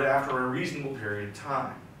clipboard after a reasonable period of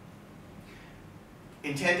time.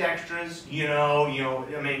 Intent extras,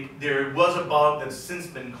 there was a bug that's since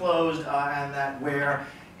been closed, and that where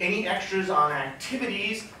any extras on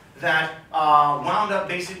activities that wound up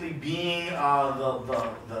basically being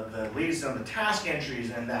the latest on the task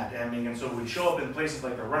entries and that, and so it would show up in places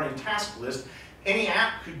like the running task list. Any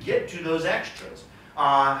app could get to those extras,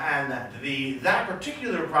 and that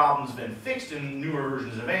particular problem's been fixed in newer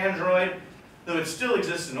versions of Android, though it still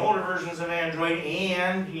exists in older versions of Android,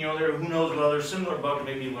 and who knows what other similar bugs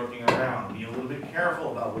may be lurking around. Be a little bit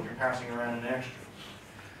careful about what you're passing around in extras.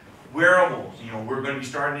 Wearables, we're going to be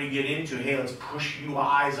starting to get into, hey, let's push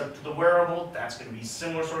UIs up to the wearable. That's going to be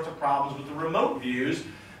similar sorts of problems with the remote views,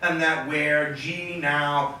 and that where,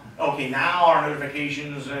 now our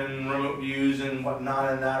notifications and remote views and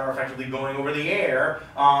whatnot and that are effectively going over the air,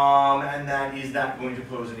 and that is not going to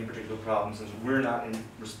pose any particular problem since we're not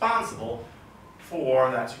responsible for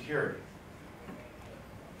that security.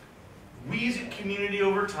 We as a community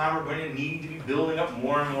over time are going to need to be building up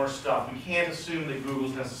more and more stuff. We can't assume that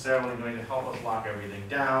Google's necessarily going to help us lock everything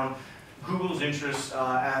down. Google's interests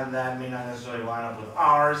and that may not necessarily line up with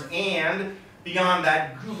ours, and Beyond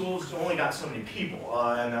that, Google's only got so many people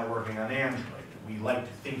and that working on Android. We like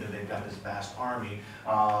to think that they've got this vast army,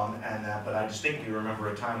 but I distinctly remember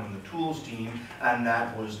a time when the tools team and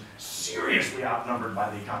that was seriously outnumbered by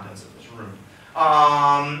the contents of this room.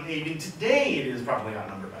 Even today, it is probably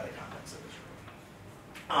outnumbered by the contents of this room.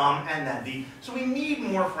 So we need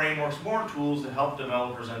more frameworks, more tools to help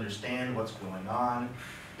developers understand what's going on.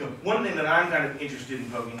 You know, one thing that I'm kind of interested in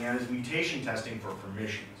poking at is mutation testing for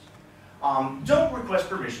permissions. Don't request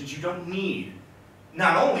permissions you don't need.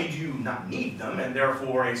 Not only do you not need them, and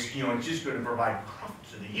therefore it's just going to provide comfort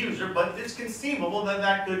to the user, but it's conceivable that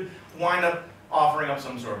that could wind up offering up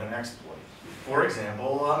some sort of an exploit. For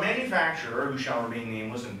example, a manufacturer who shall remain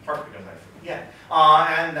nameless in part because I forget,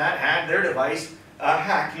 and that had their device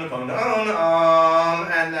hacked from the phone to own,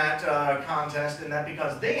 and that contest, and that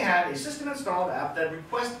because they had a system installed app that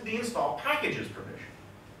requested the install packages permission.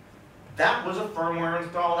 That was a firmware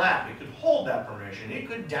installed app. It could hold that permission. It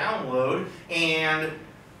could download and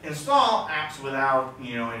install apps without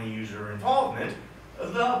any user involvement.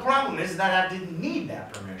 The problem is that app didn't need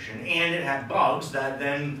that permission, and it had bugs that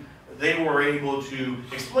then they were able to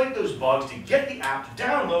exploit those bugs to get the app to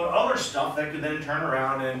download other stuff that could then turn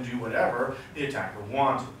around and do whatever the attacker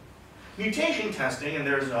wanted. Mutation testing, and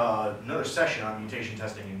there's another session on mutation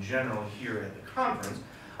testing in general here at the conference,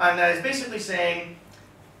 and that is basically saying,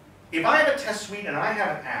 if I have a test suite and I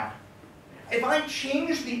have an app, if I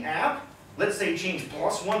change the app, let's say change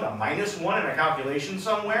 +1 to -1 in a calculation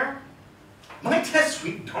somewhere, my test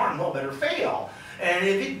suite darn well better fail. And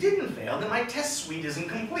if it didn't fail, then my test suite isn't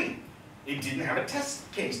complete. It didn't have a test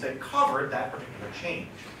case that covered that particular change.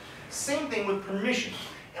 Same thing with permissions.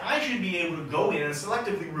 I should be able to go in and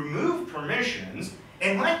selectively remove permissions,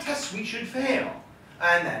 and my test suite should fail.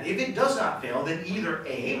 And that if it does not fail, then either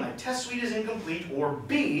A, my test suite is incomplete, or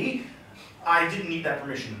B, I didn't need that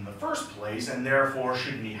permission in the first place, and therefore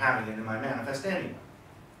shouldn't be having it in my manifest anyway.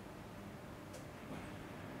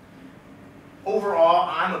 Overall,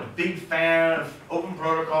 I'm a big fan of open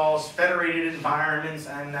protocols, federated environments,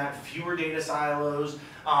 and that fewer data silos,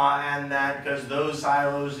 and that because those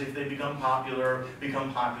silos, if they become popular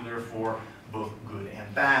for both good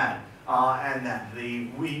and bad. And that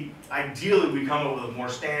ideally we come up with more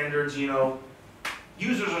standards.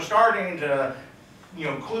 Users are starting to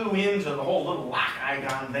clue into the whole little lock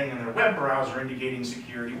icon thing in their web browser indicating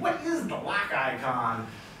security. What is the lock icon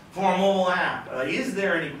for a mobile app? Is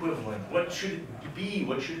there an equivalent? What should it be?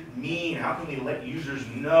 What should it mean? How can we let users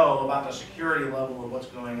know about the security level of what's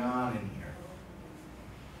going on in here?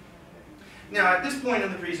 Now, at this point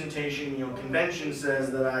in the presentation, convention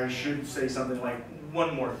says that I should say something like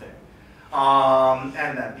one more thing.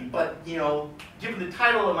 But given the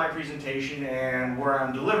title of my presentation and where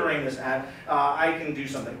I'm delivering this at, I can do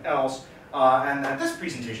something else, and that this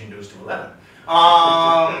presentation goes to 11.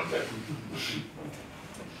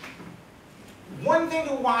 One thing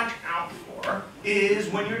to watch out for is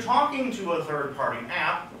when you're talking to a third-party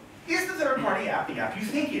app, is the third-party app the app you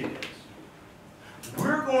think it is?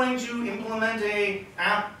 We're going to implement an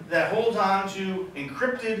app that holds on to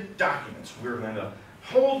encrypted documents. We're going to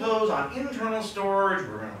hold those on internal storage.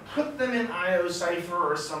 We're going to put them in IO cipher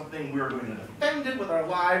or something. We're going to defend it with our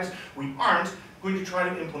lives. We aren't going to try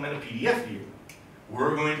to implement a PDF viewer.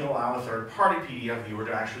 We're going to allow a third-party PDF viewer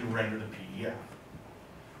to actually render the PDF.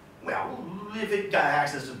 Well, if it got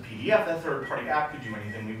access to the PDF, that third-party app could do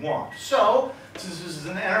anything we want. So, since this is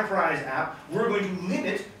an enterprise app, we're going to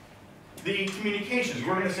limit the communications.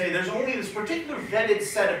 We're going to say there's only this particular vetted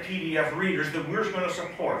set of PDF readers that we're going to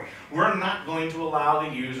support. We're not going to allow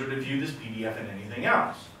the user to view this PDF and anything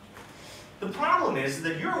else. The problem is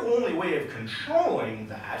that your only way of controlling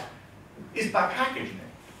that is by package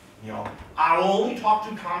name. I'll only talk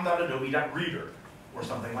to com.adobe.reader or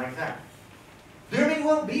something like that. There may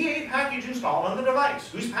well be a package installed on the device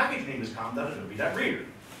whose package name is com.adobe.reader.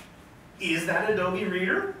 Is that Adobe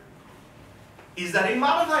Reader? Is that a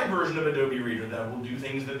modified version of Adobe Reader that will do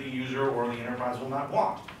things that the user or the enterprise will not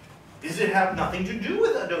want? Does it have nothing to do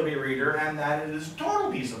with Adobe Reader and that it is a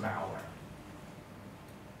total piece of malware?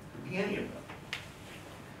 It could be any of them.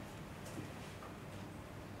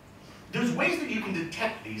 There's ways that you can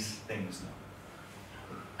detect these things, though.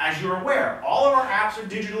 As you're aware, all of our apps are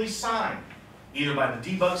digitally signed, either by the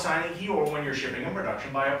debug signing key or when you're shipping in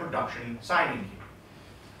production by a production signing key.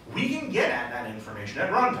 We can get at that information at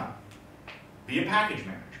runtime via package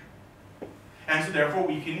manager. And so therefore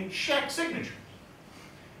we can check signatures.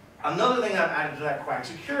 Another thing I've added to that Quack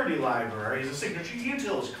security library is a signature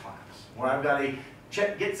utils class, where I've got a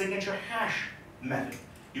get signature hash method.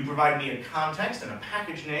 You provide me a context and a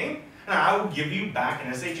package name, and I will give you back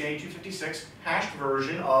an SHA-256 hashed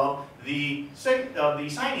version of the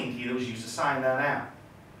signing key that was used to sign that app.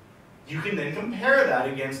 You can then compare that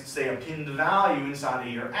against, say, a pinned value inside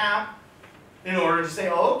of your app in order to say,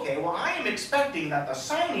 oh, okay, well, I am expecting that the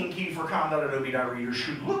signing key for com.adobe.reader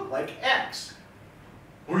should look like X.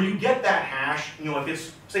 Where you get that hash, if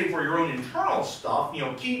it's, say, for your own internal stuff,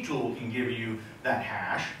 KeyTool can give you that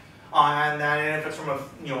hash. And then if it's from a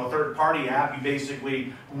third-party app, you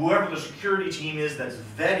basically, whoever the security team is that's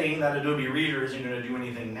vetting that Adobe Reader isn't going to do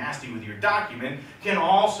anything nasty with your document, can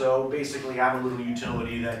also basically have a little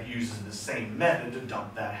utility that uses the same method to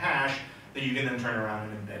dump that hash that you can then turn around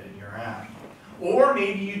and embed in your app. Or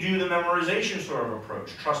maybe you do the memorization sort of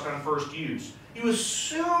approach, trust on first use. You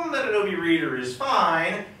assume that Adobe Reader is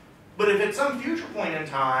fine, but if at some future point in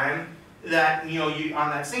time that on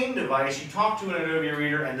that same device you talk to an Adobe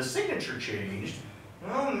Reader and the signature changed,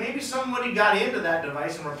 well, maybe somebody got into that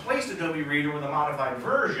device and replaced Adobe Reader with a modified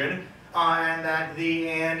version,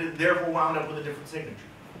 and therefore wound up with a different signature.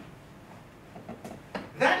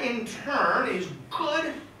 That in turn is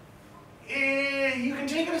good. You can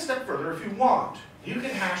take it a step further if you want. You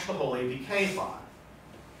can hash the whole APK file.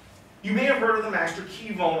 You may have heard of the master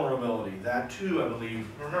key vulnerability. That too, I believe,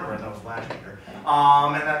 remember that was last year.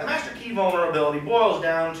 And that the master key vulnerability boils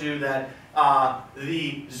down to that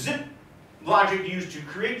the zip logic used to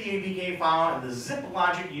create the APK file and the zip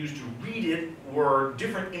logic used to read it were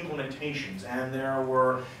different implementations. And there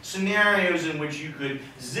were scenarios in which you could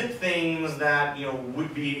zip things that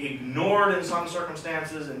would be ignored in some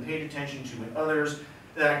circumstances and paid attention to in others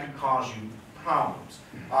that could cause you problems.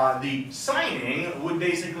 The signing would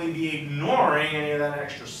basically be ignoring any of that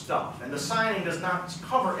extra stuff. And the signing does not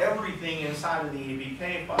cover everything inside of the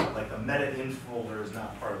APK file, like the meta-inf folder is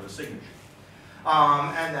not part of the signature.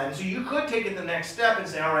 And then, so you could take it the next step and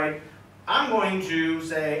say, all right, I'm going to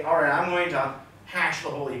say, all right, I'm going to hash the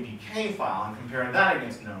whole APK file and compare that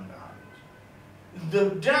against known values.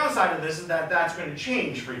 The downside of this is that that's going to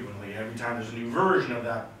change frequently every time there's a new version of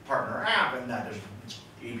that partner app, and that there's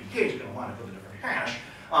APK is going to wind up with a different hash.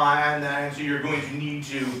 And so you're going to need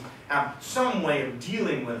to have some way of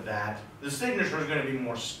dealing with that. The signature is going to be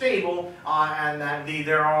more stable, and that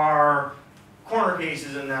there are corner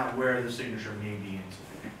cases in that where the signature may be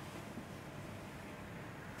insufficient.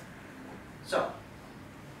 So,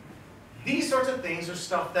 these sorts of things are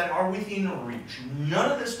stuff that are within reach.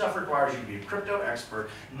 None of this stuff requires you to be a crypto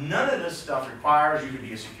expert. None of this stuff requires you to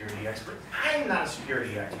be a security expert. I'm not a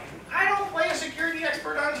security expert. I don't play a security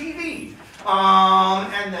expert on TV.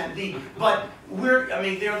 But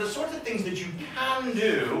they're the sorts of things that you can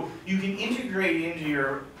do, you can integrate into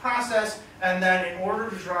your process, and then in order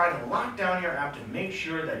to try to lock down your app to make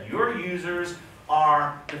sure that your users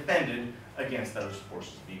are defended against those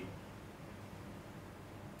forces of evil.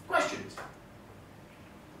 Questions?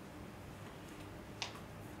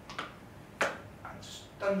 I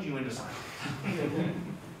stunned you into silence.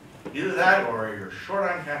 Either that or you're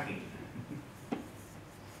short on caffeine.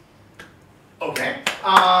 Okay.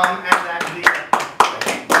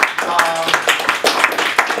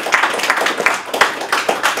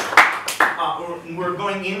 We're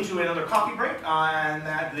going into another coffee break, and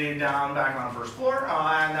that down back on the first floor,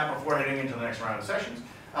 and that before heading into the next round of sessions.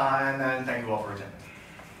 And then thank you all for attending.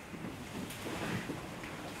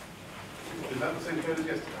 Is that the same code as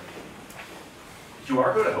yesterday?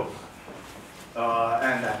 QR code, I hope.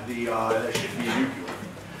 And that that should be a new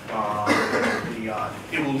QR.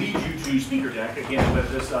 It will lead you to speaker deck again, but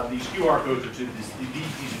these QR codes are to the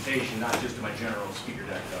presentation, not just to my general speaker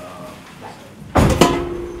deck.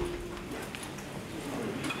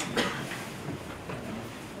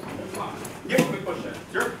 Yeah, quick question.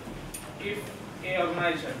 Sure. If a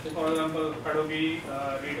organization, so for example, Adobe Reader,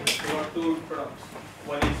 they got two products.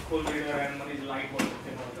 One is full reader and one is light version, for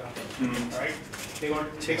example. Right?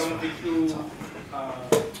 They come up with two,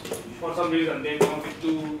 for some reason, they come up with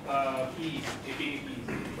two keys, APK keys,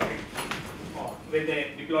 right? Or when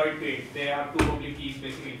they deploy to it, they have two public keys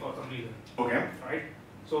basically for some reason. Okay. Right?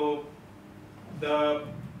 So the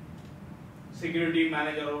security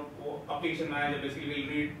manager or application manager basically will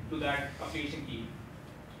read to that application key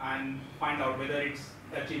and find out whether it's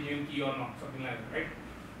a genuine key or not, something like that, right?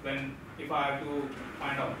 If I have to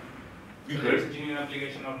find out whether it's a genuine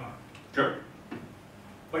application or not. Sure.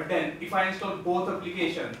 But then, if I install both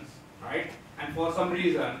applications, right, and for some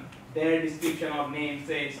reason their description of name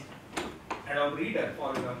says Adobe Reader,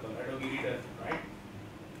 for example, Adobe Reader, right?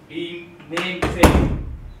 Being name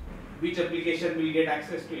saying which application will get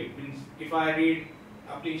access to it. Means if I read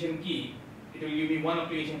application key, it will give me one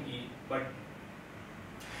application key, but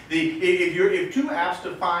If two apps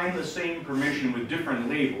define the same permission with different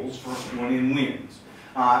labels, first one in wins.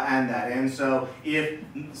 And so if,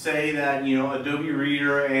 say that, Adobe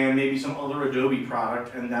Reader and maybe some other Adobe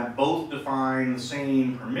product, and that both define the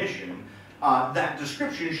same permission, that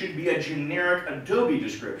description should be a generic Adobe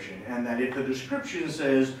description, and that if the description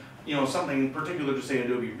says, something particular to say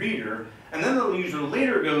Adobe Reader, and then the user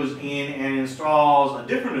later goes in and installs a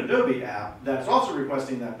different Adobe app that's also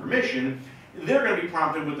requesting that permission, they're going to be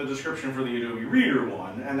prompted with the description for the Adobe Reader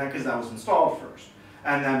one, and because that was installed first,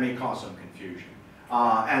 and that may cause some confusion.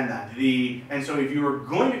 And so if you are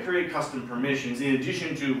going to create custom permissions, in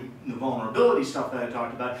addition to the vulnerability stuff that I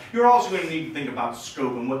talked about, you're also going to need to think about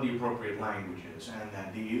scope and what the appropriate language is. And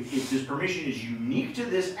that if this permission is unique to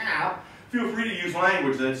this app, feel free to use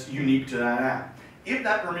language that's unique to that app. If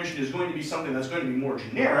that permission is going to be something that's going to be more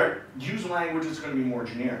generic, use language that's going to be more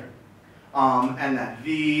generic.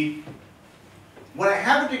 What I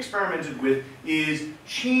haven't experimented with is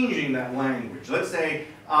changing that language. Let's say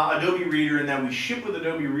Adobe Reader, and that we ship with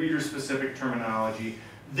Adobe Reader specific terminology.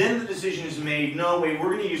 Then the decision is made, no, wait,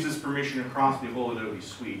 we're going to use this permission across the whole Adobe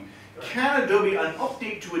suite. Can Adobe, an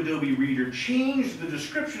update to Adobe Reader, change the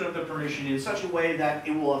description of the permission in such a way that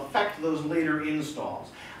it will affect those later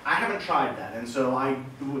installs? I haven't tried that, and so I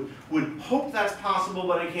would hope that's possible,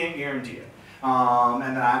 but I can't guarantee it.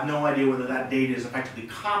 And I have no idea whether that data is effectively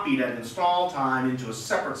copied at install time into a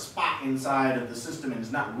separate spot inside of the system and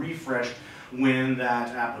is not refreshed when that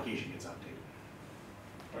application gets updated.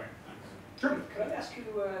 Right. Sure. Could I ask you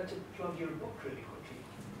to plug your book really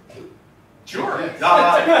quickly? Sure.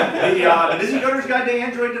 The Busy Coder's Guide to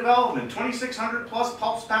Android Development, 2,600 plus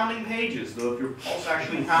pulse pounding pages. Though if your pulse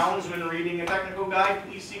actually pounds when reading a technical guide,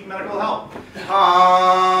 please seek medical help.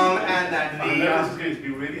 I know this is going to be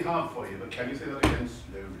really hard for you, but can you say that again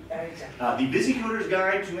slowly? Exactly. The Busy Coder's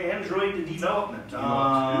Guide to Android Development.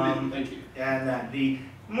 Thank you. And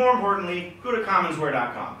more importantly, go to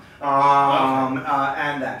CommonsWare.com.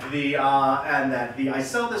 I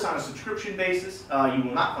sell this on a subscription basis. You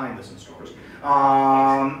will not find this in stores.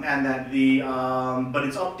 But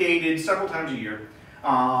it's updated several times a year.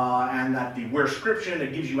 And that the Warescription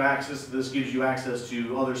that gives you access to this gives you access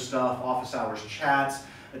to other stuff, office hours chats,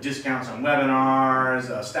 discounts on webinars,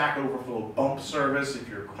 StackOverflow bump service if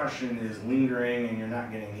your question is lingering and you're not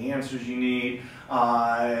getting the answers you need,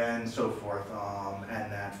 and so forth, and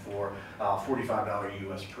that for $45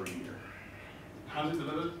 US per year. How's it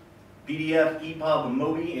delivered? PDF, EPUB,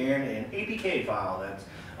 MOBI, and an APK file that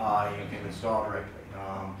you can install directly.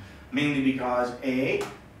 Mainly because A,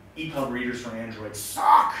 EPUB readers for Android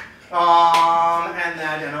suck, and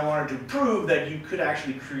I wanted to prove that you could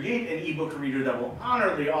actually create an ebook reader that will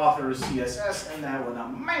honor the author's CSS and that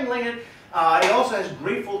without mangling it. It also has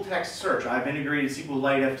great full text search. I've integrated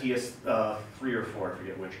SQLite FTS 3 or 4, I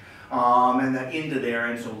forget which, and that into there,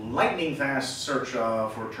 and so lightning fast search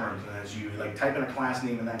for terms. And as you type in a class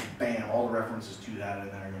name, and then bam, all the references to that, and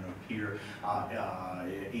then are going to appear in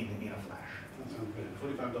a flash. That sounds brilliant.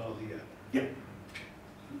 $45 a year. Yep.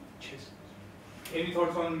 Cheers. Any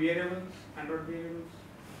thoughts on variables, Android variables?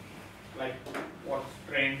 Like what's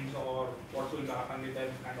trends or what's going to happen with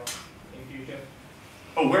them kind of in future?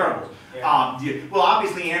 Oh, wearables. Yeah. Well,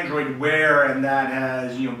 obviously Android Wear, and that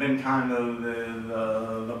has been kind of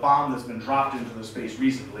the bomb that's been dropped into the space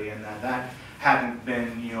recently, and that hadn't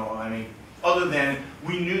been other than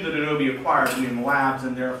we knew that Adobe acquired Wim Labs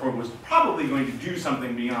and therefore was probably going to do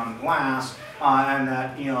something beyond glass, and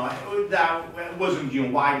that that wasn't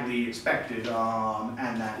widely expected,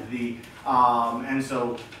 and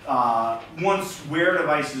so once Wear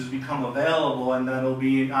devices become available, and that'll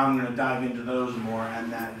be, I'm going to dive into those more,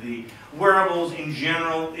 and that the wearables in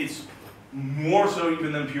general, it's more so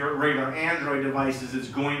even than pure regular Android devices, it's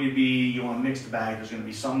going to be a mixed bag. There's going to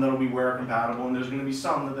be some that'll be Wear compatible, and there's going to be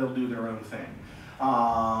some that they'll do their own thing,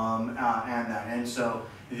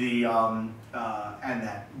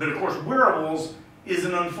 But of course, wearables is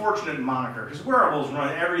an unfortunate moniker because wearables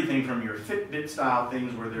run everything from your Fitbit style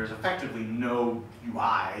things where there's effectively no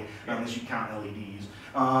UI unless you count LEDs,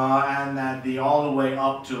 all the way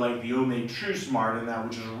up to the Omega True Smart, and that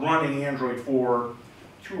which is running Android 4.2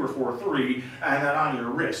 or 4.3, and that on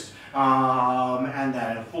your wrist, and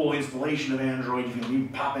that a full installation of Android, you can even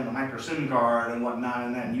pop in a micro SIM card and whatnot,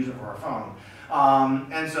 and then use it for a phone.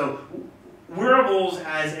 And so wearables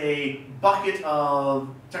as a bucket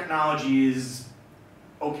of technology is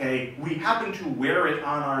okay. We happen to wear it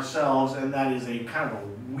on ourselves, and that is a kind of a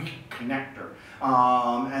weak connector.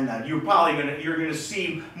 And that you're gonna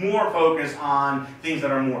see more focus on things that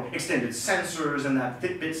are more extended sensors and that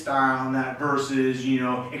Fitbit style and that versus, you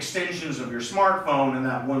know, extensions of your smartphone and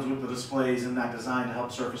that ones with the displays and that designed to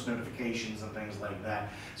help surface notifications and things like that.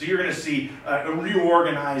 So you're gonna see a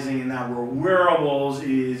reorganizing in that where wearables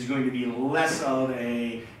is going to be less of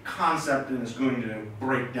a concept and is going to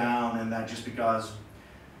break down, and that just because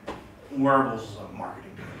wearables is a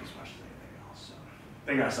marketing tool as much as anything else. So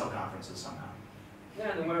they gotta sell conferences somehow.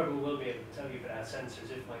 Yeah, the wearable will be able to tell you if it has sensors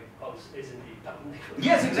if my pulse is indeed perpendicular.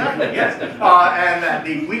 Yes, exactly, yes. And that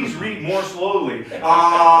please read more slowly. And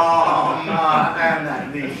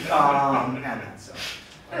that so.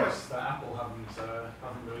 I guess that Apple haven't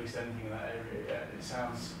released anything in that area yet. It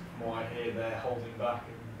sounds, from what I hear, they're holding back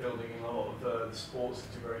and building in a lot of the sports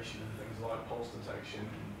integration and things like pulse detection,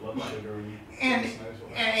 blood sugar, and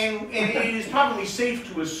it is probably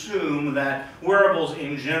safe to assume that wearables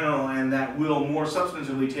in general and that will more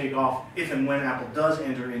substantively take off if and when Apple does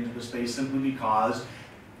enter into the space, simply because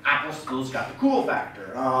Apple still's got the cool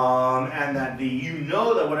factor, and that you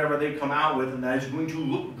know that whatever they come out with and that is going to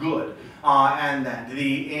look good, I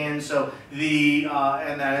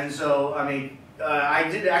mean, I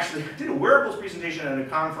did a wearables presentation at a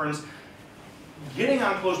conference getting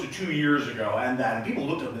on close to 2 years ago, and people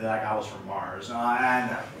looked at me like I was from Mars, and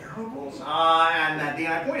wearables, and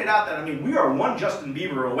I pointed out that, I mean, we are one Justin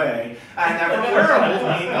Bieber away, and that from wearables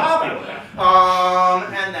being popular,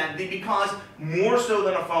 because more so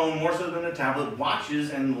than a phone, more so than a tablet, watches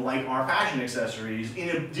and like are fashion accessories in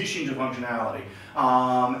addition to functionality,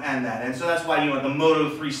 and so that's why, you know, the Moto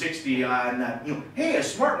 360 and that, you know, hey, a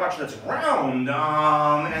smartwatch that's round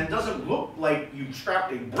and doesn't look like you've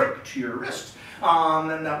strapped a brick to your wrist, what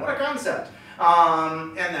a concept.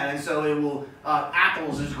 And so it will,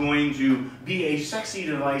 Apple's is going to be a sexy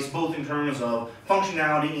device both in terms of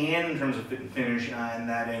functionality and in terms of fit and finish,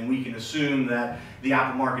 and we can assume that the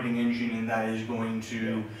Apple marketing engine in that is going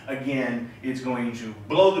to, again, it's going to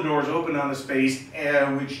blow the doors open on the space,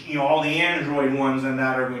 which, you know, all the Android ones and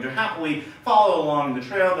that are going to happily follow along the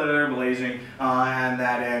trail that they're blazing,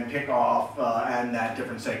 and pick off, and that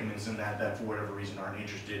different segments and that for whatever reason aren't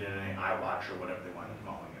interested in an iWatch or whatever they wind up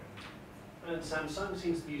calling it. And Samsung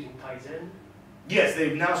seems to be using Tizen. Yes,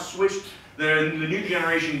 they've now switched the new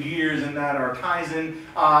generation gears and that are Tizen,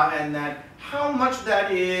 and that how much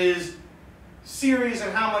that is serious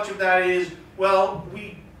and how much of that is, well,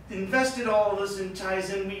 we invested all of this in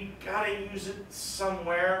Tizen, we gotta use it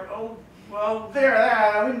somewhere. Oh, well, we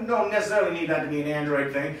don't necessarily need that to be an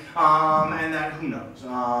Android thing, and that, who knows,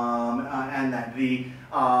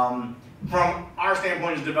 from our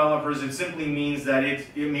standpoint as developers, it simply means that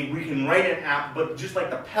we can write an app, but just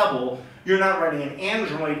like the Pebble, you're not writing an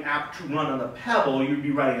Android app to run on the Pebble, you'd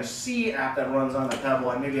be writing a C app that runs on the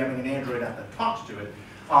Pebble and maybe having an Android app that talks to it.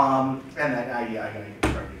 I gotta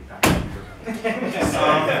get started.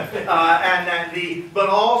 But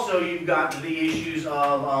also you've got the issues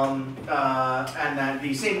of,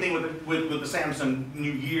 the same thing with the Samsung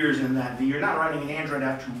new gears, in that you're not writing an Android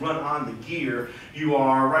app to run on the gear, you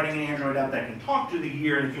are writing an Android app that can talk to the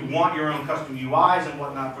gear, and if you want your own custom UIs and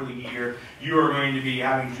whatnot for the gear, you are going to be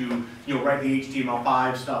having to, you know, write the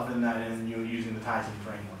HTML5 stuff in that, and you're using the Tizen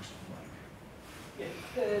frameworks.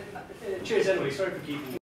 Yeah, cheers anyway, sorry for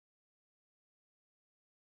keeping you.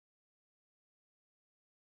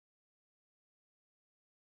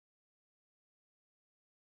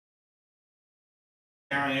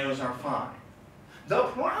 Scenarios are fine. The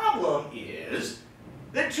problem is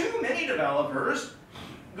that too many developers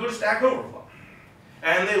go to StackOverflow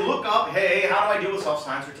and they look up, hey, how do I deal with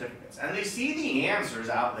self-signed certificates? And they see the answers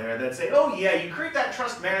out there that say, oh yeah, you create that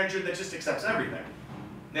trust manager that just accepts everything.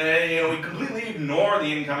 And, you know, we completely ignore the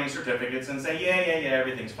incoming certificates and say, yeah,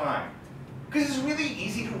 everything's fine. Because it's really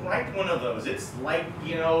easy to write one of those. It's like,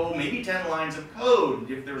 you know, maybe 10 lines of code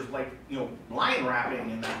if there's like, you know, line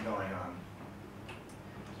wrapping and that going on.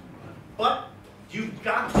 But you've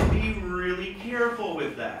got to be really careful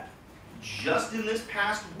with that. Just in this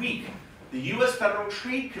past week, the U.S. Federal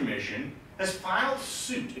Trade Commission has filed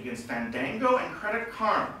suit against Fandango and Credit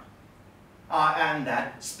Karma, and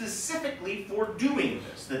that specifically for doing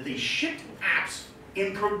this, that they shipped apps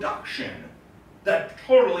in production that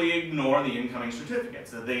totally ignore the incoming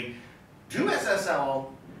certificates, that they do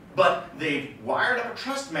SSL, but they've wired up a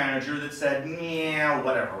trust manager that said, yeah,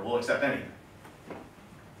 whatever, we'll accept anything.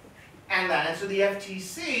 And so the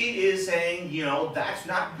FTC is saying, you know, that's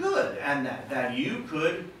not good, and that you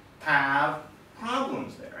could have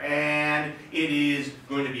problems there. And it is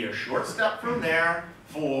going to be a short step from there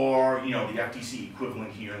for, you know, the FTC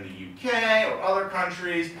equivalent here in the UK or other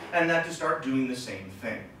countries, and that to start doing the same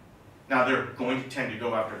thing. Now they're going to tend to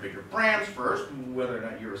go after bigger brands first. Whether or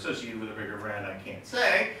not you're associated with a bigger brand, I can't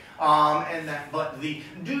say. But the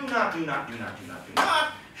do not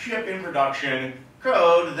ship in production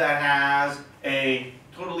code that has a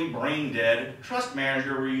totally brain dead trust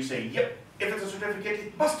manager where you say, yep, if it's a certificate,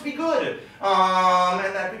 it must be good.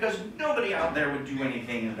 And that because nobody out there would do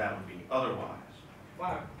anything that would be otherwise.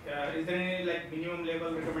 Wow. Is there any like minimum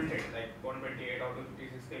level recommended, like 128 out of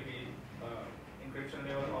 56 KB encryption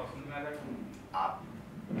level or something like that?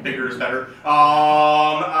 Bigger is better.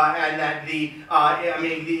 And that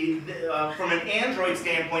from an Android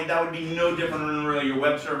standpoint, that would be no different than really your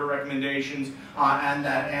web server recommendations.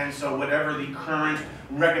 And so whatever the current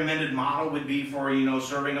recommended model would be for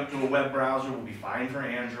serving up to a web browser will be fine for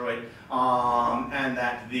Android. And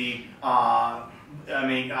that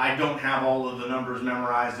I don't have all of the numbers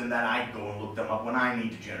memorized, and that I go and look them up when I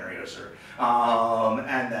need to generate a cert.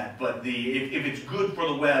 But if it's good for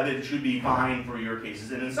the web, it should be fine for your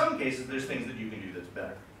cases. And in some cases, there's things that you can do that's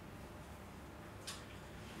better.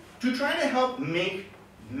 To try to help make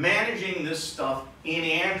managing this stuff in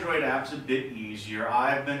Android apps a bit easier,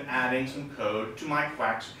 I've been adding some code to my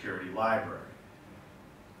Quack security library.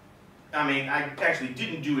 I actually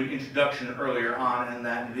didn't do an introduction earlier on,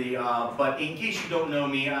 but in case you don't know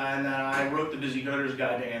me, I wrote the Busy Coder's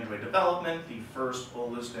Guide to Android Development, the first,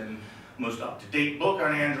 oldest, and most up-to-date book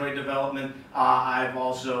on Android development. I've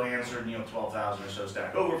also answered 12,000 or so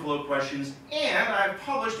StackOverflow questions, and I've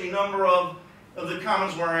published a number of the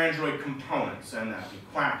CommonsWare Android components, and that's the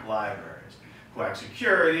Quack libraries. Quack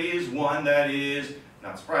Security is one that is,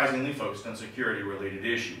 not surprisingly, focused on security-related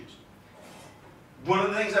issues. One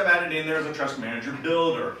of the things I've added in there is a trust manager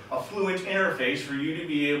builder, a fluent interface for you to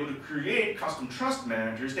be able to create custom trust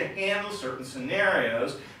managers to handle certain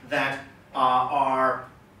scenarios that are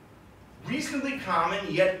reasonably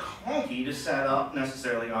common yet clunky to set up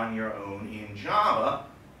necessarily on your own in Java,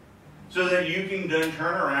 so that you can then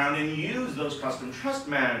turn around and use those custom trust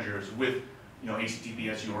managers with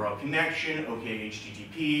HTTPS URL connection, OK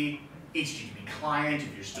HTTP, HTTP client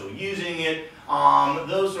if you're still using it,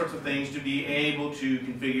 those sorts of things to be able to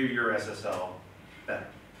configure your SSL better.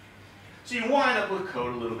 So you wind up with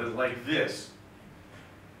code a little bit like this.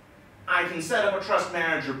 I can set up a trust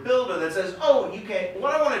manager builder that says,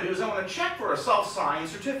 what I want to do is I want to check for a self-signed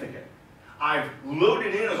certificate. I've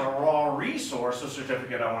loaded in as a raw resource a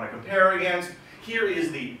certificate I want to compare against. Here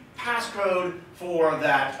is the passcode for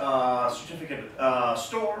that certificate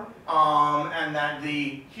store, and that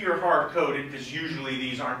here hard-coded, because usually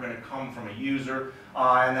these aren't going to come from a user,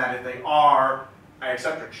 and that if they are, I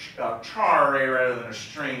accept a char array rather than a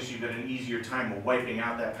string, so you get an easier time of wiping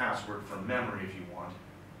out that password from memory if you want.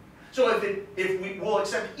 So if we will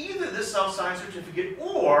accept either this self-signed certificate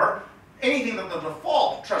or anything that the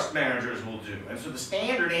default trust managers will do. And so the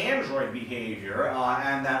standard Android behavior,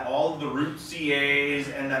 and that all of the root CAs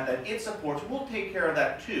and that it supports will take care of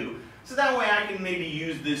that too. So that way I can maybe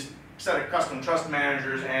use this set of custom trust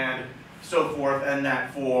managers and so forth, and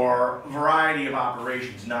that for a variety of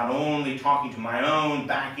operations, not only talking to my own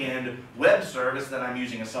back-end web service that I'm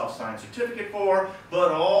using a self-signed certificate for,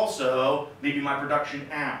 but also maybe my production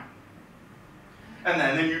app. And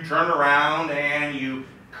then you turn around and you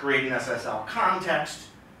create an SSL context,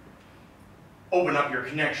 open up your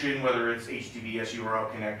connection, whether it's HTTPS URL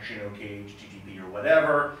connection, OK HTTP, or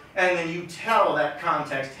whatever, and then you tell that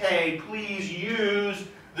context, hey, please use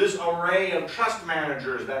this array of trust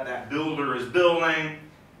managers that builder is building,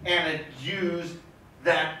 and use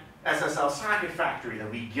that SSL socket factory that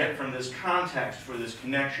we get from this context for this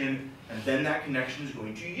connection, and then that connection is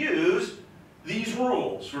going to use these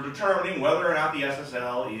rules for determining whether or not the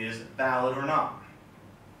SSL is valid or not.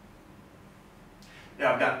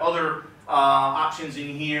 I've got other options in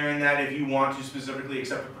here, in that if you want to specifically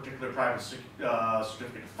accept a particular private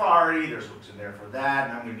certificate authority, there's hooks in there for that,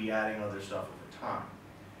 and I'm going to be adding other stuff over time.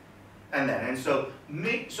 And so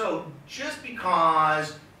just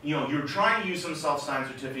because you're trying to use some self-signed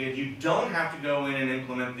certificate, you don't have to go in and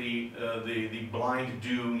implement the blind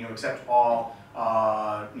do accept all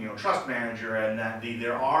trust manager, and that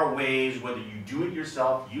there are ways, whether you do it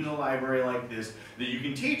yourself, use a library like this, that you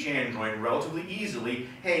can teach Android relatively easily.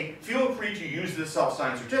 Hey, feel free to use this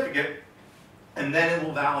self-signed certificate, and then it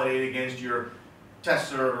will validate against your test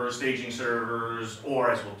servers, staging servers,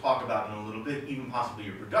 or as we'll talk about in a little bit, even possibly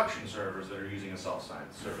your production servers that are using a self-signed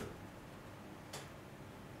server.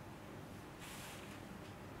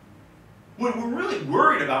 What we're really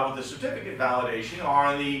worried about with the certificate validation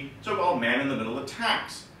are the so-called man-in-the-middle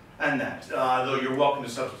attacks. And that, though you're welcome to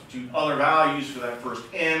substitute other values for that first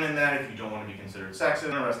N, and that if you don't want to be considered sexist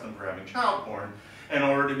and arrest them for having child porn, in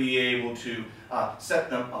order to be able to set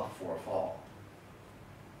them up for a fall.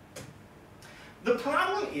 The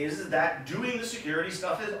problem is that doing the security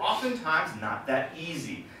stuff is oftentimes not that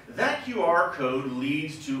easy. That QR code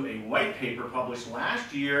leads to a white paper published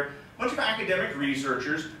last year. A bunch of academic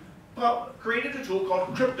researchers created a tool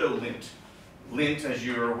called CryptoLint. Lint, as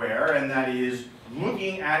you're aware, and that is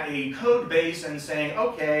looking at a code base and saying,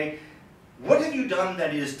 okay, what have you done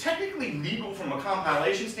that is technically legal from a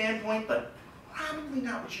compilation standpoint, but probably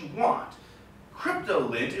not what you want?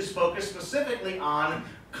 CryptoLint is focused specifically on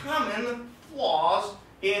common flaws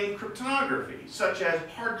in cryptography, such as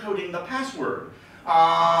hard-coding the password,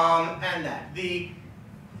 and that. They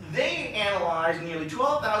analyzed nearly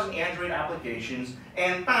 12,000 Android applications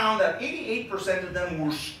and found that 88% of them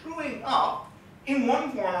were screwing up in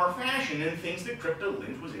one form or fashion in things that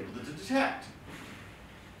CryptoLint was able to detect.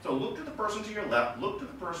 So look to the person to your left, look to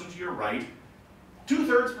the person to your right,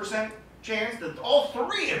 2/3% chance that all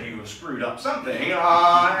three of you have screwed up something,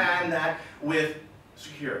 and that with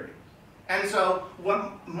security. And so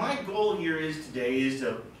what my goal here is today is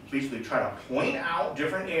to basically try to point out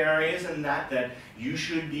different areas and that you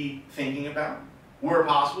should be thinking about. Where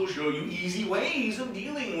possible, show you easy ways of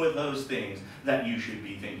dealing with those things that you should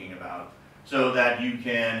be thinking about so that you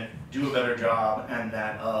can do a better job and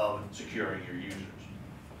that of securing your users.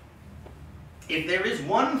 If there is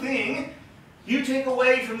one thing you take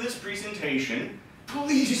away from this presentation,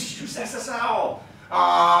 please use SSL.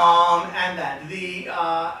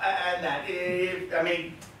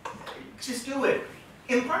 Just do it.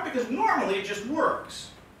 In part because normally it just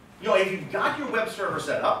works. You know, if you've got your web server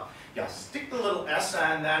set up, you stick the little S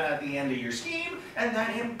and that at the end of your scheme, and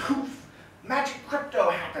then poof, magic crypto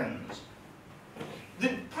happens. The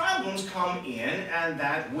problems come in and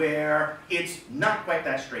that where it's not quite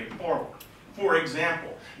that straightforward. For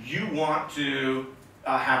example, you want to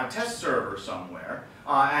have a test server somewhere,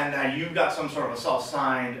 and you've got some sort of a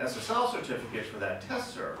self-signed SSL certificate for that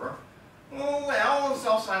test server. Well,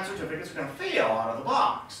 self-signed certificates are going to fail out of the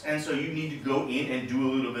box, and so you need to go in and do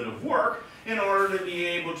a little bit of work in order to be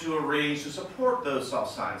able to arrange to support those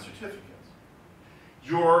self-signed certificates.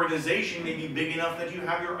 Your organization may be big enough that you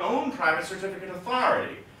have your own private certificate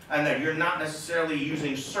authority, and that you're not necessarily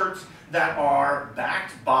using certs that are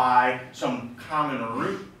backed by some common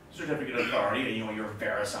root certificate authority, you know, your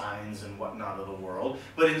VeriSigns and whatnot of the world,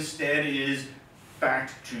 but instead is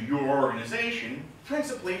backed to your organization,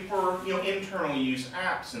 principally for internal use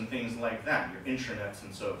apps and things like that, your intranets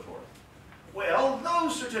and so forth. Well,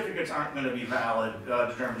 those certificates aren't going to be valid,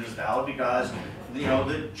 determined as valid, because the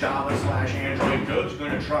Java/Android code is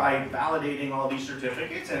going to try validating all these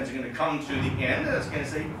certificates, and it's going to come to the end, and it's going to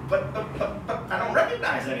say, but I don't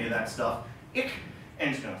recognize any of that stuff. And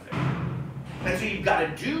it's going to fail. And so you've got to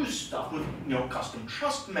do stuff with custom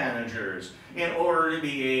trust managers in order to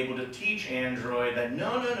be able to teach Android that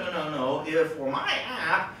no, if for my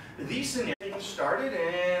app, these scenarios started,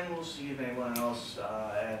 and we'll see if anyone else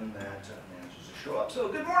and that manages to show up. So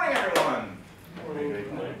good morning, everyone.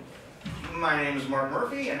 Good morning. My name is Mark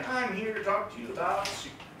Murphy, and I'm here to talk to you about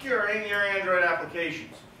securing your Android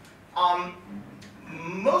applications.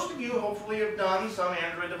 Most of you hopefully have done some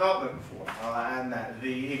Android development before, and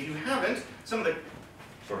if you haven't, some of the...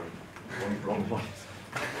 Sorry, wrong one.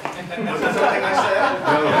 Was it something I said?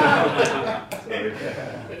 No.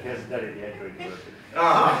 Sorry. He hasn't done it yet, Android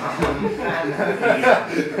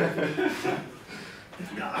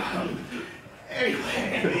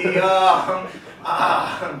Anyway,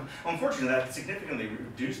 unfortunately, that significantly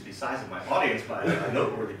reduced the size of my audience by a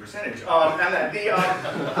noteworthy percentage.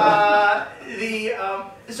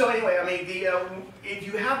 So anyway, if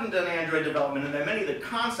you haven't done Android development, and then many of the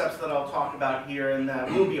concepts that I'll talk about here and that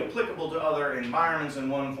will be applicable to other environments in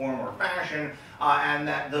one form or fashion, and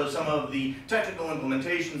that though some of the technical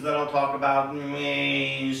implementations that I'll talk about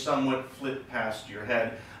may somewhat flit past your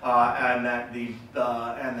head,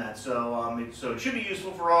 so it should be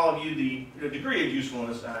useful for all of you. The degree of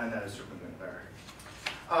usefulness, and that is certainly going to vary.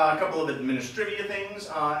 A couple of administrivia things,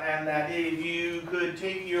 and that if you could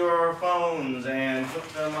take your phones and put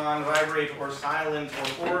them on vibrate or silent or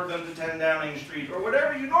forward them to 10 Downing Street or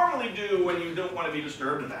whatever you normally do when you don't want to be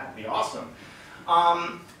disturbed, that'd be awesome.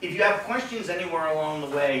 If you have questions anywhere along the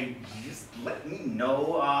way, just let me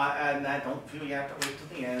know, and that don't feel you have to wait till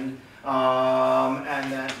the end.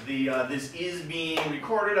 And that this is being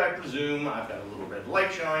recorded, I presume. I've got a little red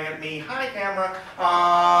light showing at me. Hi, camera.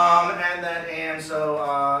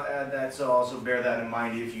 So also bear that in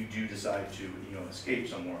mind if you do decide to escape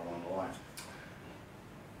somewhere along the line.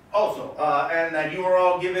 Also, and that you are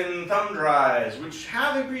all given thumb drives, which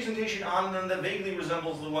have a presentation on them that vaguely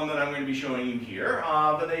resembles the one that I'm going to be showing you here.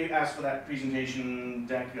 But they asked for that presentation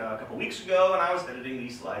deck a couple weeks ago, and I was editing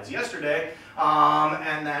these slides yesterday.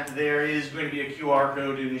 And that there is going to be a QR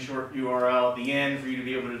code in the short URL at the end for you to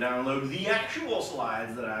be able to download the actual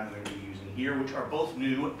slides that I'm going to be using here, which are both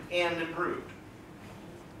new and improved.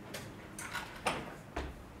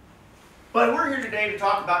 But we're here today to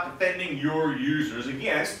talk about defending your users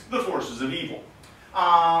against the forces of evil.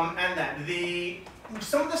 And that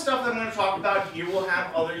some of the stuff that I'm going to talk about here will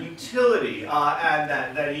have other utility, and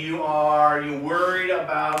that you're worried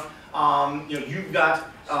about, you've got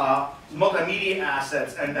multimedia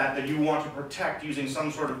assets and that you want to protect using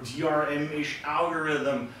some sort of DRM-ish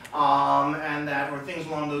algorithm, or things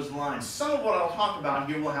along those lines. Some of what I'll talk about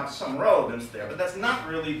here will have some relevance there, but that's not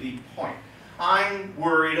really the point. I'm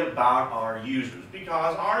worried about our users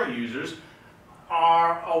because our users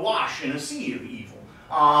are awash in a sea of evil.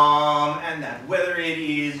 And that whether it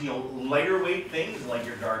is lighter weight things like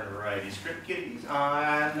your garden variety script kiddies,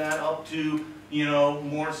 and that up to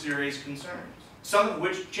more serious concerns, some of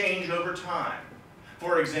which change over time.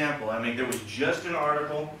 For example, there was just an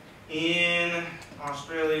article in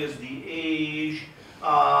Australia's The Age,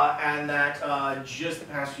 and that just the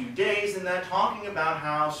past few days, and that talking about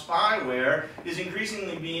how spyware is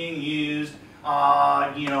increasingly being used,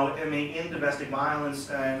 in domestic violence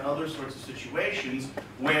and other sorts of situations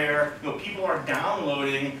where people are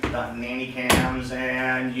downloading the nanny cams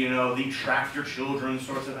and the track your children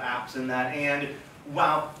sorts of apps and that. And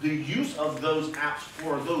while the use of those apps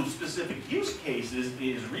for those specific use cases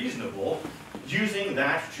is reasonable, using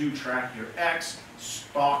that to track your ex,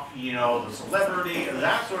 stalk, the celebrity,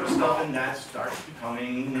 that sort of stuff, and that starts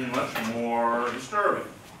becoming much more disturbing.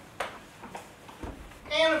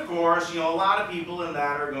 And of course, a lot of people in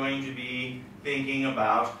that are going to be thinking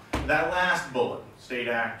about that last bullet, state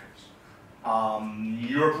actors.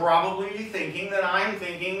 You're probably thinking that I'm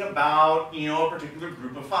thinking about, a particular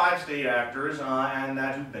group of 5 state actors, and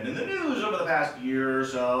that who've been in the news over the past year or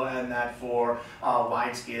so, and that for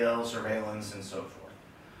wide-scale surveillance and so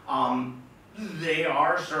forth. They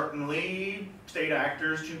are certainly state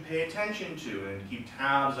actors to pay attention to and keep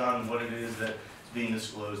tabs on what it is that's being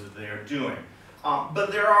disclosed that they are doing.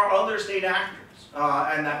 But there are other state actors,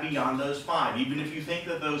 and that beyond those 5. Even if you think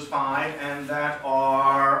that those 5 and that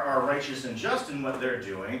are righteous and just in what they're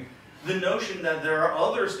doing, the notion that there are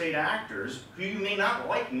other state actors who you may not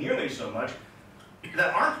like nearly so much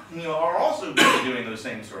that are also doing those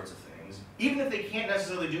same sorts of things. Even if they can't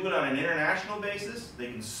necessarily do it on an international basis, they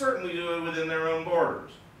can certainly do it within their own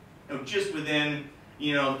borders. Just within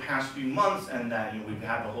the past few months, and that we've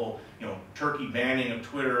had the whole Turkey banning of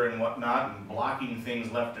Twitter and whatnot, and blocking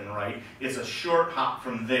things left and right. It's a short hop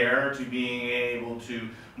from there to being able to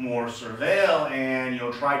more surveil and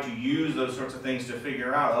try to use those sorts of things to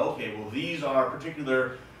figure out, okay, well these are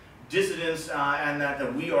particular dissidents, and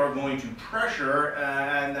that we are going to pressure,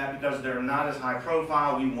 and that because they're not as high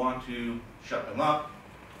profile, we want to shut them up.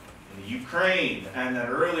 In the Ukraine, and that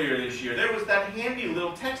earlier this year, there was that handy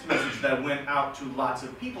little text message that went out to lots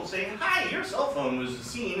of people saying, hi, your cell phone was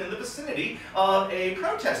seen in the vicinity of a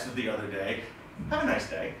protest the other day. Have a nice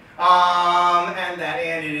day.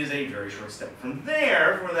 And it is a very short step from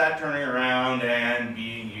there for that turning around and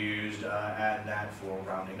being used, and that for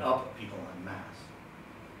rounding up people en masse.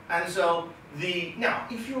 And so, now,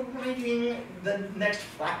 if you're writing the next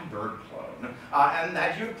Flappy Bird clone, and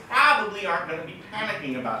that you probably aren't going to be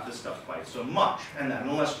panicking about this stuff quite so much, and that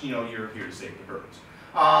unless you're here to save the birds,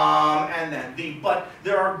 but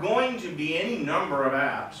there are going to be any number of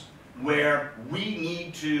apps where we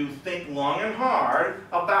need to think long and hard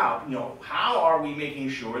about, how are we making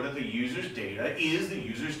sure that the user's data is the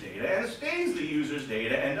user's data and stays the user's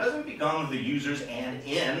data and doesn't become the user's and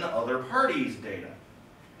in other parties' data.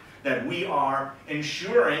 That we are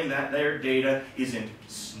ensuring that their data isn't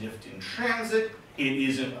sniffed in transit, it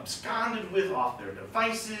isn't absconded with off their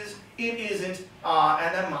devices, it isn't,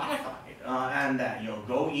 and then modified, and that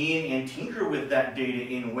go in and tinker with that data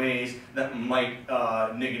in ways that might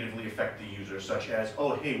negatively affect the user, such as,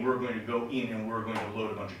 oh hey, we're going to go in and we're going to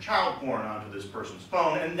load a bunch of child porn onto this person's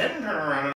phone, and then turn around and